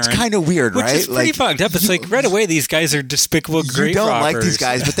grandparents. That's kind of weird, right? Which is pretty fucked up. It's like right away, these guys are despicable grave robbers. You don't like these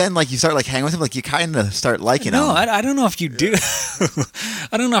guys, but then like you start like hanging with them, like you kind of start liking them. No, I don't know if you do.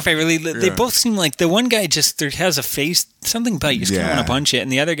 I don't know if I really, they both seem like, the one guy just has a face, something about you just kind of want to punch it,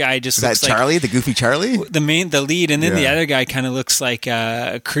 and the other guy just looks like Charlie, the goofy Charlie? The lead, and then the other guy kind of looks like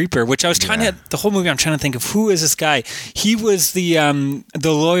a creeper, which I was trying to, the whole movie I'm trying to think of, who is this guy? He was the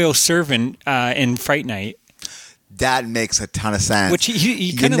loyal servant in Fright Night. That makes a ton of sense. Which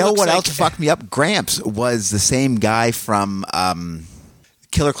he you know what else fucked me up? Gramps was the same guy from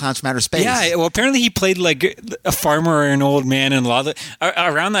Killer Clowns from Outer Space. Yeah, well, apparently he played like a farmer or an old man, and a lot of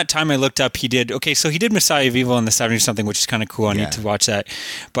around that time I looked up, he did Messiah of Evil in the 70s or something, which is kind of cool. I need to watch that.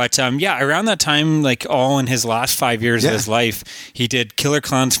 But yeah, around that time, like all in his last 5 years of his life, he did Killer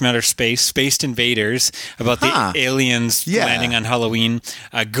Clowns from Outer Space, Spaced Invaders, about the aliens landing on Halloween,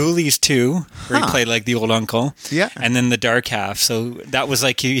 Ghoulies 2, where he played like the old uncle, and then The Dark Half. So that was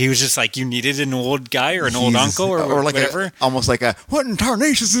like, he was just like, you needed an old guy or an old uncle or like whatever. Almost like what in tarnation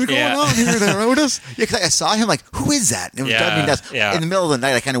is going on here, there, Otis? Yeah, because I saw him like, who is that? And it was driving me nuts. In the middle of the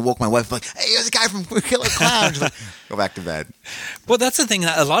night, I kind of woke my wife like, hey, there's a guy from Killer Clowns. Like, go back to bed. Well, that's the thing.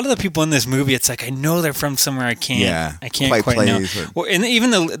 A lot of the people in this movie, it's like, I know they're from somewhere. I can't quite know. Well, and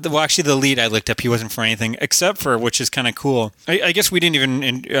even actually the lead I looked up, he wasn't for anything except for, which is kind of cool. I guess we didn't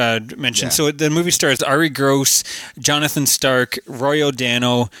even mention. So the movie stars Ari Gross, Jonathan Stark, Roy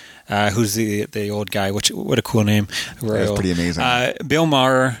O'Donnell, who's the old guy. What a cool name. That's pretty amazing. Bill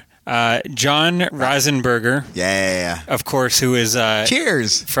Maher, John Rasenberger. Yeah. Of course, who is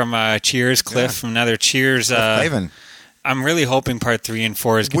Cheers from Cheers, Cliff from another Cheers. I'm really hoping part 3 and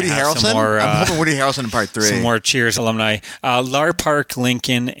 4 is going to have some more. I'm hoping Woody Harrelson in part 3. Some more Cheers alumni. Lar Park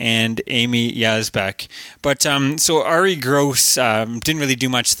Lincoln and Amy Yazbek. But so Ari Gross didn't really do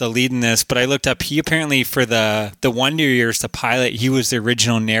much to the lead in this, but I looked up. He apparently, for the Wonder Years, the pilot, he was the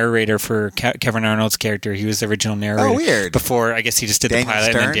original narrator for Kevin Arnold's character. He was the original narrator. Oh, weird. Before, I guess he just did the pilot,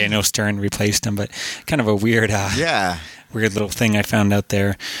 and then Daniel Stern replaced him. But kind of a weird. Weird little thing I found out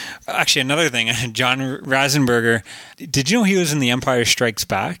there. Actually, another thing, John Rasenberger. Did you know he was in The Empire Strikes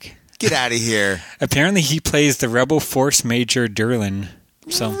Back? Get out of here. Apparently, he plays the Rebel Force Major Durlin.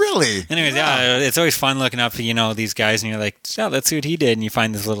 So, really? Anyways, it's always fun looking up, these guys, and you're like, let's see what he did, and you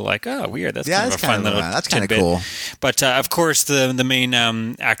find this little like, weird. That's kind of a fun little. That's kind of cool. But of course, the main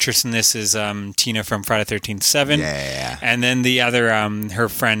actress in this is Tina from Friday 13th 7. Yeah. And then the other, her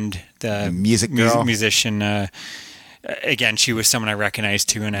friend, the musician. Again, she was someone I recognized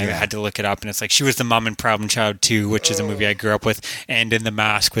too, and I had to look it up. And it's like she was the mom in Problem Child 2, which is a movie I grew up with, and in The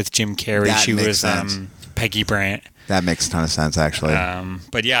Mask with Jim Carrey, she was Peggy Brandt. That makes a ton of sense, actually.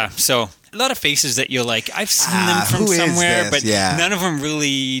 But yeah, so a lot of faces that you're like, I've seen them from somewhere, but none of them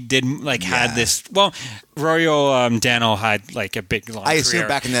really did had this. Well, Roy O'Donnell had like a big long career. I assume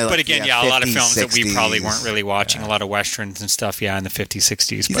back in the, but again, 50s, a lot of films 60s. that we probably weren't really watching. A lot of westerns and stuff, in the 50s,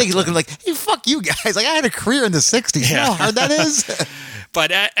 60s. He's looking like, hey, fuck you guys! Like I had a career in the 60s. You know how hard that is.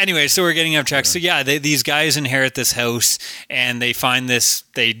 But anyway, so we're getting off track. So yeah, these guys inherit this house, and they find this.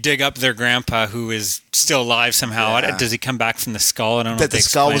 They dig up their grandpa, who is still alive somehow. Yeah. Does he come back from the skull? I don't know. That the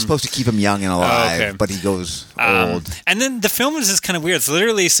skull was supposed to keep him young and alive, but he goes old. And then the film is just kind of weird. It's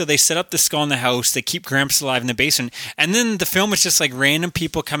literally, so they set up the skull in the house. They keep Gramps alive in the basement, and then the film is just like random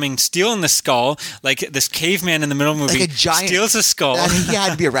people coming, stealing the skull. Like this caveman in the middle of the movie, like a giant, steals the skull. And he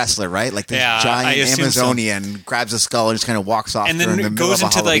had to be a wrestler, right? Like this giant Amazonian grabs the skull and just kind of walks off, and then goes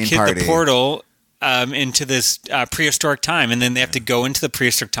into like hit the portal. Into this prehistoric time, and then they have to go into the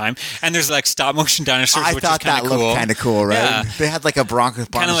prehistoric time, and there's like stop motion dinosaurs. I thought that looked kind of cool, right? Yeah. They had like a bronco,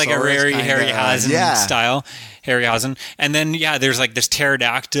 kind of like a Harryhausen style. Harryhausen, and then there's like this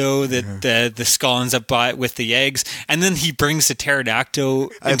pterodactyl that the skull ends up with the eggs, and then he brings the pterodactyl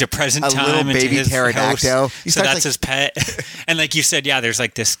into present time, little baby into his pterodactyl. House. So that's his pet. And like you said, there's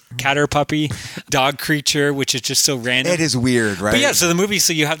like this catter puppy dog creature, which is just so random. It is weird, right? But so the movie,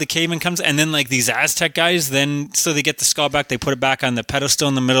 so you have the caveman comes, and then like these Aztec guys, so they get the skull back, they put it back on the pedestal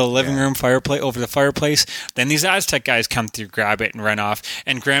in the middle of the living room fireplace, over the fireplace. Then these Aztec guys come through, grab it, and run off.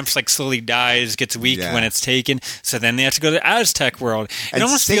 And Gramps like slowly dies, gets weak when it's taken. So then they have to go to the Aztec world. It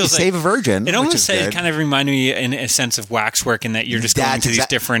almost feels like Save a Virgin. It almost kind of reminded me in a sense of Waxwork, in that you're just going to these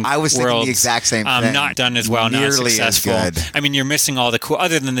different worlds. I was thinking the exact same thing. Not done as well, not as successful. I mean, you're missing all the cool,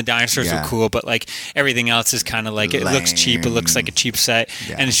 other than the dinosaurs were cool, but like everything else is kind of like, it looks cheap, it looks like a cheap set,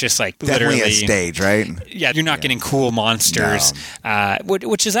 and it's just like definitely literally a stage, right? Yeah, you're not getting cool monsters,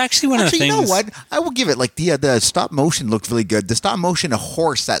 which is actually one of the things. You know what? I will give it, like the stop motion looked really good. The stop motion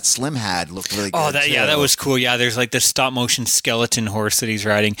horse that Slim had looked really good. Oh, that was cool. Yeah, there's like this stop motion skeleton horse that he's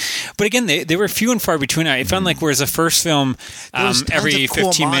riding. But again, they were few and far between. I found like, whereas the first film, every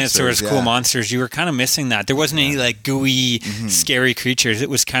 15 minutes there was cool monsters, you were kind of missing that. There wasn't any like gooey, scary creatures. It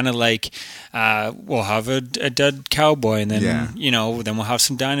was kind of like, we'll have a dead cowboy, and then then we'll have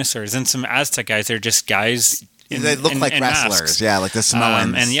some dinosaurs and some Aztec guys. They're just guys. They look like wrestlers, masks. Like the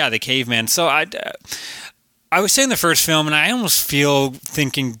Samoans, and the caveman. So I was saying the first film, and I almost feel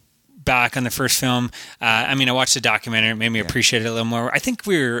thinking back on the first film. I mean, I watched the documentary. It made me appreciate it a little more. I think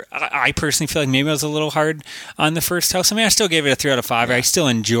I personally feel like maybe I was a little hard on the first house. I mean, I still gave it a 3 out of 5. I still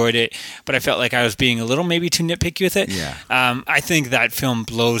enjoyed it, but I felt like I was being a little maybe too nitpicky with it. I think that film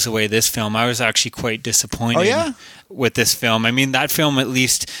blows away this film. I was actually quite disappointed with this film. I mean, that film, at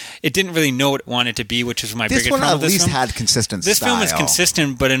least, it didn't really know what it wanted to be, which is my biggest problem with this film. This one at least had consistent This style. film is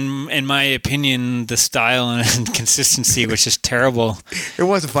consistent, but in my opinion, the style and consistency was just terrible. It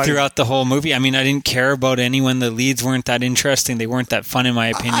wasn't funny throughout the whole movie. I mean, I didn't care about anyone. The leads weren't that interesting. They weren't that fun, in my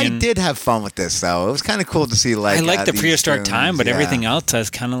opinion. I did have fun with this, though. It was kind of cool to see, like, I liked the prehistoric time, but everything else I was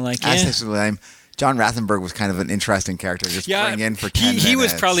kind of like, John Ratzenberg was kind of an interesting character, just playing in for 10 minutes. He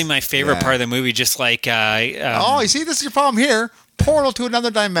was probably my favorite part of the movie, just like... you see, this is your problem here. Portal to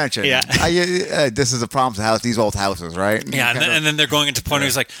another dimension. Yeah. This is a problem to these old houses, right? Yeah, and then they're going into point.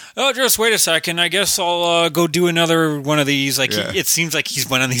 He's like, "Oh, just wait a second. I guess I'll go do another one of these." Like, it seems like he's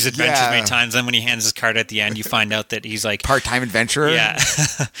went on these adventures many times. Then when he hands his card at the end, you find out that he's like part-time adventurer. Yeah,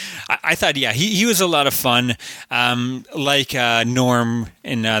 I thought, he was a lot of fun. Like Norm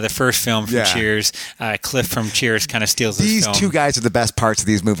in the first film from Cheers, Cliff from Cheers kind of steals this film. These two guys are the best parts of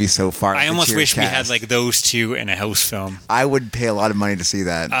these movies so far. I almost wish we had like those two in a house film. I would pay a lot of money to see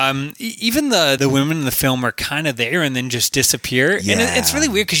that. Even the women in the film are kind of there and then just disappear. And it's really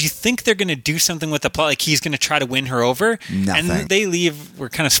weird because you think they're going to do something with the plot, like he's going to try to win her over. Nothing. And they leave. We're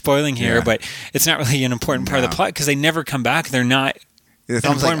kind of spoiling here, but it's not really an important part of the plot because they never come back. They're not an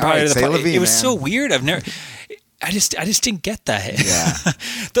important part of the plot. It was so weird. I just didn't get that. Yeah.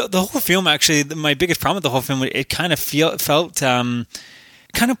 the whole film, actually, my biggest problem with the whole film, it kind of felt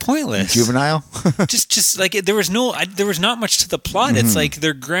kind of pointless, juvenile. just like there was not much to the plot. It's like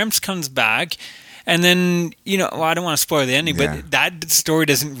their Gramps comes back, and then I don't want to spoil the ending, but that story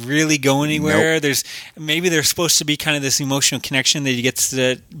doesn't really go anywhere. Nope. There's supposed to be kind of this emotional connection that he gets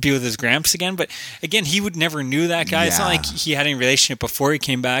to be with his Gramps again, but again, he never knew that guy. It's not like he had any relationship before he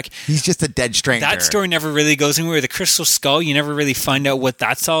came back. He's just a dead stranger. That story never really goes anywhere. The Crystal Skull, you never really find out what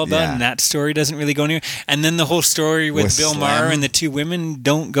that's all about, and that story doesn't really go anywhere. And then the whole story with Bill Maher and the two women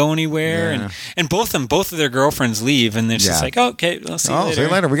don't go anywhere, and both of their girlfriends leave, and it's just like, okay, I'll see you later. See you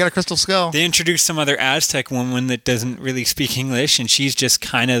later. We got a Crystal Skull. They introduce some other Aztec woman that doesn't really speak English, and she's just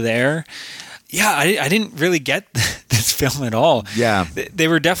kind of there. Yeah, I didn't really get this film at all. Yeah. They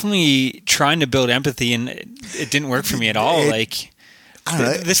were definitely trying to build empathy, and it didn't work for me at all.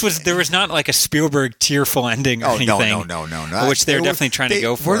 There was not like a Spielberg tearful ending or anything. No. Which they're definitely trying to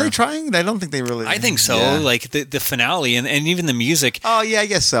go for. Were they trying? I don't think they really. I think so. Yeah. Like the finale and even the music. Oh yeah, I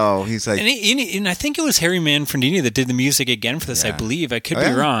guess so. He's like, and I think it was Harry Manfredini that did the music again for this. I believe. I could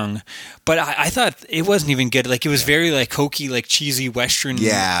be wrong, but I thought it wasn't even good. Like it was very like hokey, like cheesy Western.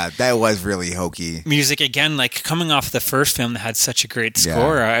 Yeah, that was really hokey music again. Like coming off the first film that had such a great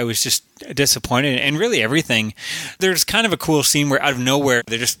score, I was just disappointed. And really everything. There's kind of a cool scene where out of nowhere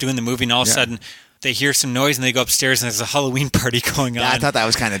they're just doing the movie and all of a sudden they hear some noise and they go upstairs and there's a Halloween party going on. I thought that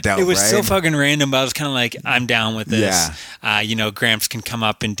was kind of dope. It was right? so fucking random, but I was kind of like, I'm down with this. Yeah. Gramps can come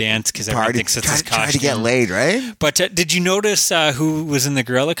up and dance because everyone thinks it's his costume. Try to get laid, right? But did you notice who was in the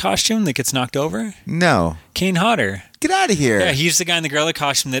gorilla costume that gets knocked over? No. Kane Hodder. Get out of here. Yeah, he's the guy in the gorilla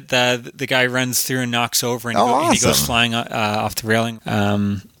costume that the guy runs through and knocks over and, and he goes flying off the railing.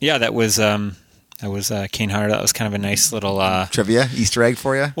 That was Kane Hodder. That was kind of a nice little trivia Easter egg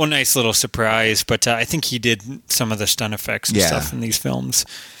for you. Well, nice little surprise. But I think he did some of the stunt effects and stuff in these films.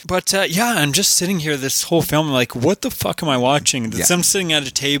 But I'm just sitting here this whole film like, what the fuck am I watching? I'm sitting at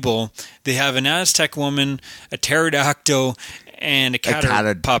a table. They have an Aztec woman, a pterodactyl, and a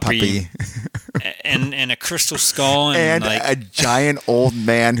cat puppy. and a crystal skull and like, a giant old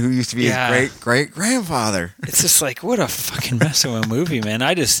man who used to be his great grandfather. It's just like, what a fucking mess of a movie, man.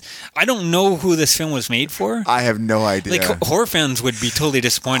 I don't know who this film was made for. I have no idea. Like horror fans would be totally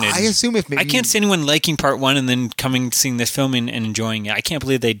disappointed. I assume if maybe I can't see anyone liking part 1 and then seeing this film and enjoying it. I can't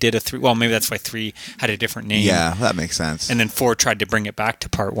believe they did a 3. Well, maybe that's why 3 had a different name. Yeah, that makes sense. And then 4 tried to bring it back to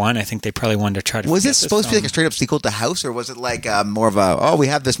part 1. I think they probably wanted to try to. Was it supposed to be like a straight up sequel to House, or was it like more of a we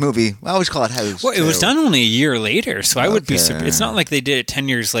have this movie? I always call it House. Well, it was done only a year later, so I would be surprised. It's not like they did it 10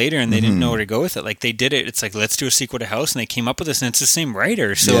 years later and they didn't know where to go with it. Like they did it. It's like, let's do a sequel to House, and they came up with this, and it's the same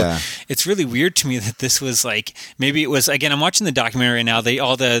writer. So it's really weird to me that this was like, maybe it was, again, I'm watching the documentary right now.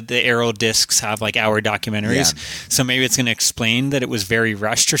 All the Arrow discs have like hour documentaries. Yeah. So maybe it's going to explain that it was very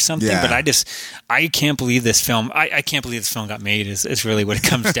rushed or something. Yeah. But I can't believe this film. I can't believe this film got made is really what it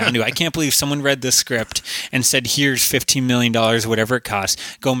comes down to. I can't believe someone read the script and said, here's $15 million, whatever it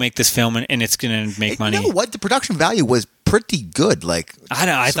costs. Go make this film and it's going to make money. You know what? The production value was pretty good. Like,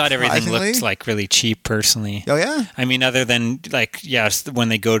 I thought everything looked like really cheap personally. Oh yeah. I mean, other than like, when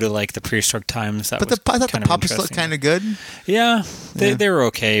they go to like the prehistoric times, I thought the puppets looked kind of good. Yeah, they were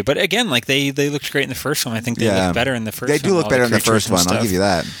okay. But again, like they looked great in the first one. I think they looked better in the first one. They do look better in the first one. I'll give you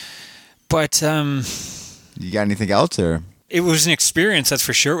that. But you got anything else or? It was an experience, that's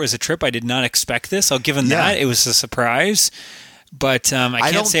for sure. It was a trip. I did not expect this. I'll give them that. It was a surprise. But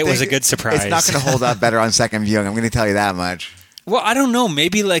I can't say it was a good surprise. It's not going to hold up better on second viewing. I'm going to tell you that much. Well, I don't know.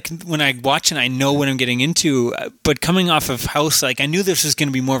 Maybe like when I watch it, I know what I'm getting into. But coming off of House, like I knew this was going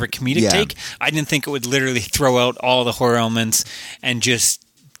to be more of a comedic take. I didn't think it would literally throw out all the horror elements and just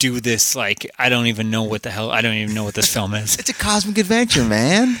do this. Like I don't even know what this film is. It's a cosmic adventure,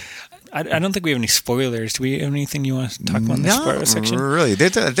 man. I don't think we have any spoilers. Do we have anything you want to talk about in the spoiler section? Really?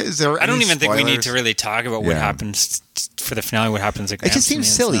 I don't even think we need to really talk about what happens for the finale. What happens? It just seems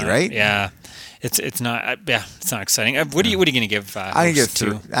silly, right? Yeah, it's not. It's not exciting. What are you going to give? I give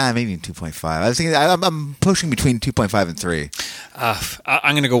 2. Maybe 2.5. I was thinking I'm pushing between 2.5 and 3.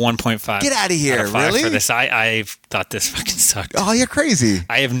 I'm going to go 1.5. Get out of here! Really? For this, I thought this fucking sucked. Oh, you're crazy.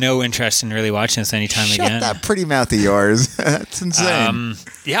 I have no interest in really watching this anytime again. Shut that pretty mouth of yours. That's insane.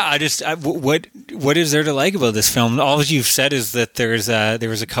 What is there to like about this film? All you've said is that there was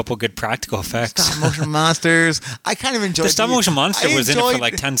a couple good practical effects. Stop motion monsters. I kind of enjoyed the stop motion monster was in it for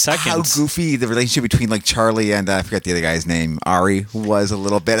like 10 seconds. How goofy the relationship between like Charlie and I forget the other guy's name, Ari, was a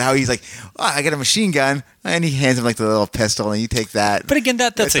little bit. How he's like, I got a machine gun, and he hands him like the little pistol, and you take that. But again,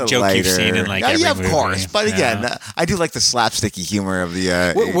 that's a joke you've seen in like every movie. Of course. But again, I do like the slapsticky humor of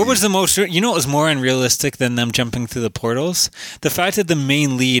the. What was the most? You know, what was more unrealistic than them jumping through the portals? The fact that the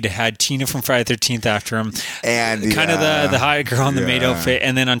main lead had Tina from Friday the 13th after him, and kind of the hot girl in the maid outfit,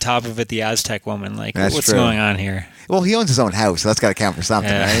 and then on top of it, the Aztec woman. Like, what's going on here? Well, he owns his own house, so that's got to count for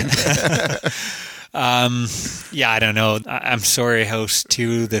something, right? I don't know. I'm sorry, House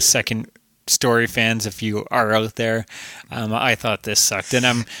 2, the second story fans, if you are out there. I thought this sucked, and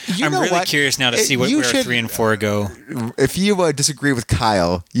I'm really curious now to see where 3 and 4 go. If you disagree with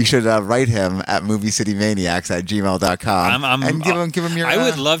Kyle, you should write him at moviecitymaniacs@gmail.com and give him your. I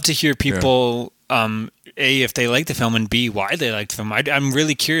would love to hear people A, if they like the film, and B, why they like the film. I'm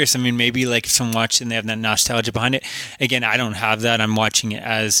really curious. I mean, maybe like if someone watched it and they have that nostalgia behind it. Again, I don't have that. I'm watching it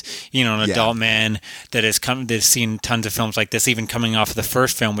as, you know, an adult man that has seen tons of films like this, even coming off of the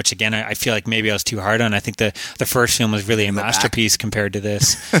first film, which again, I feel like maybe I was too hard on. I think the first film was really a masterpiece compared to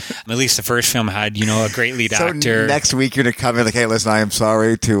this. At least the first film had, you know, a great lead actor. Next week you're going to come in like, hey, listen, I am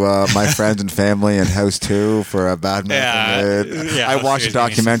sorry to my friends and family in House 2 for a bad mouth. I watched a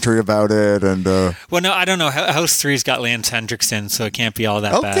documentary about it. And well, no, I don't know. House 3's got Lance Hendrickson, so it can't be all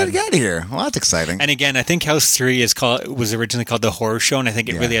that bad. Oh, get here. Well, that's exciting. And again, I think House 3 was originally called The Horror Show, and I think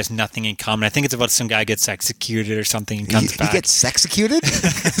it really has nothing in common. I think it's about some guy gets executed or something and comes back. He gets executed?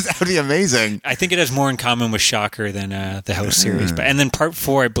 That would be amazing. I think it has more in common with Shocker than the House series. And then part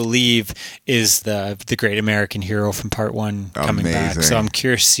 4, I believe, is the Great American Hero from part 1 coming back. So I'm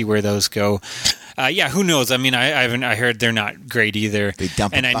curious to see where those go. Who knows? I mean, I heard they're not great either. They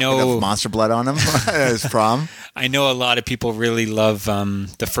dump a bucket of monster blood on them as prom. I know a lot of people really love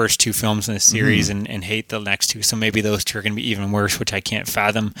the first 2 films in the series and hate the next 2. So maybe those 2 are going to be even worse, which I can't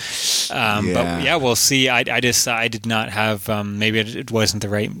fathom. But yeah, we'll see. I did not have, maybe it wasn't the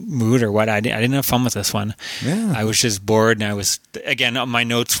right mood or what. I didn't have fun with this one. Yeah. I was just bored, and again, my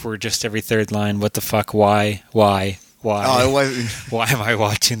notes were just every third line. What the fuck? Why? Oh, it was. Why am I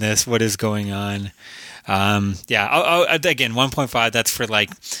watching this? What is going on? Again, 1.5. That's for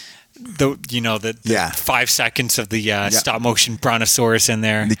like the 5 seconds of the stop motion brontosaurus in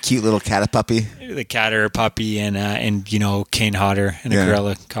there, the cute little cat puppy, and Kane Hodder in a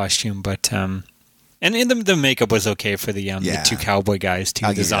gorilla costume, but and the makeup was okay for the 2 cowboy guys,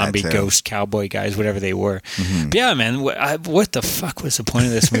 the zombie ghost cowboy guys, whatever they were. Mm-hmm. But yeah, man, what the fuck was the point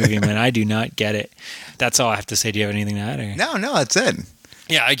of this movie, man? I do not get it. That's all I have to say. Do you have anything to add? Or? No, that's it.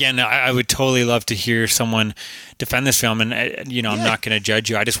 Yeah, again, I would totally love to hear someone defend this film, and I'm not going to judge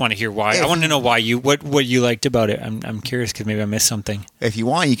you. I just want to hear why. I want to know why what you liked about it. I'm curious because maybe I missed something. If you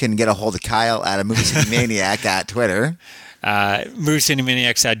want, you can get a hold of Kyle at a Movie City Maniac at Twitter.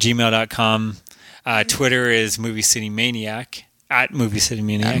 MovieCityManiacs@gmail.com. Twitter is Movie City Maniac. At Movie City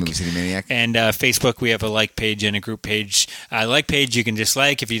Maniac. And Facebook, we have a like page and a group page. Like page, you can just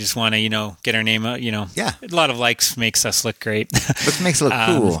like if you just want to, get our name out, A lot of likes makes us look great. It makes it look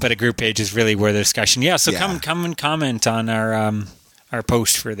cool. But a group page is really where the discussion. Yeah, so come and comment on our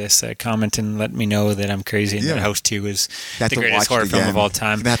post for this. Comment and let me know that I'm crazy and that House 2 is the greatest horror film of all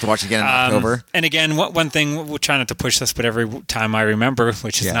time. You're going to have to watch it again in October. And again, one thing, we'll try not to push this, but every time I remember,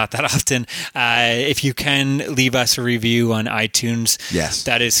 which is not that often, if you can leave us a review on iTunes,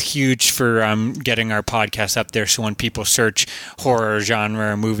 that is huge for getting our podcast up there. So when people search horror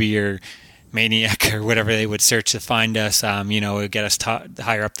genre or movie or Maniac or whatever they would search to find us, get us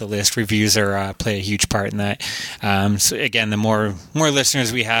higher up the list. Reviews play a huge part in that. So again, the more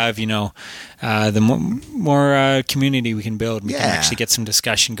listeners we have, the more community we can build. We can actually get some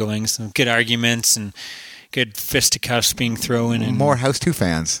discussion going, some good arguments and good fisticuffs being thrown, and more House 2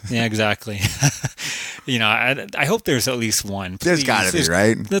 fans. Yeah, exactly. I hope there's at least one. There's got to be,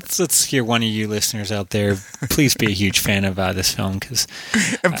 right? Let's hear one of you listeners out there. Please be a huge fan of this film, because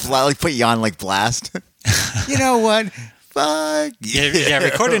and put you on like blast. You know what? Fuck.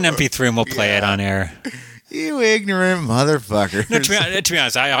 Record an MP3 and we'll play it on air. You ignorant motherfucker. No, to be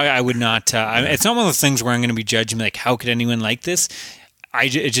honest, I would not. It's not one of those things where I'm going to be judging like, how could anyone like this?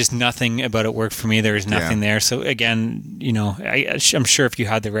 It's just nothing about it worked for me. There was nothing there. So again, I'm sure if you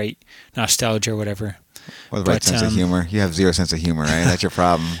had the right nostalgia or whatever. Or the right sense of humor. You have zero sense of humor, right? That's your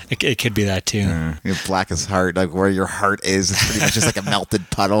problem. It could be that too. You're black as heart, like where your heart is. It's pretty much just like a melted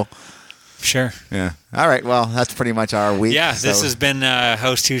puddle. Sure. Yeah. All right. Well, that's pretty much our week. Yeah. This has been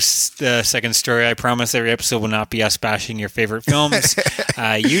House 2's second story. I promise every episode will not be us bashing your favorite films.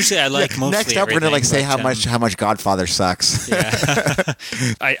 Usually, I like mostly. Next up, we're gonna say how much Godfather sucks. Yeah.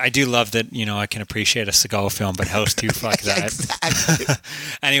 I do love that. I can appreciate a Seagal film, but House 2, fuck that. Exactly.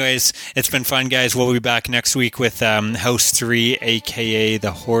 Anyways, it's been fun, guys. We'll be back next week with House 3, aka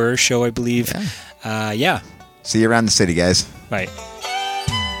The Horror Show, I believe. Yeah. See you around the city, guys. Bye.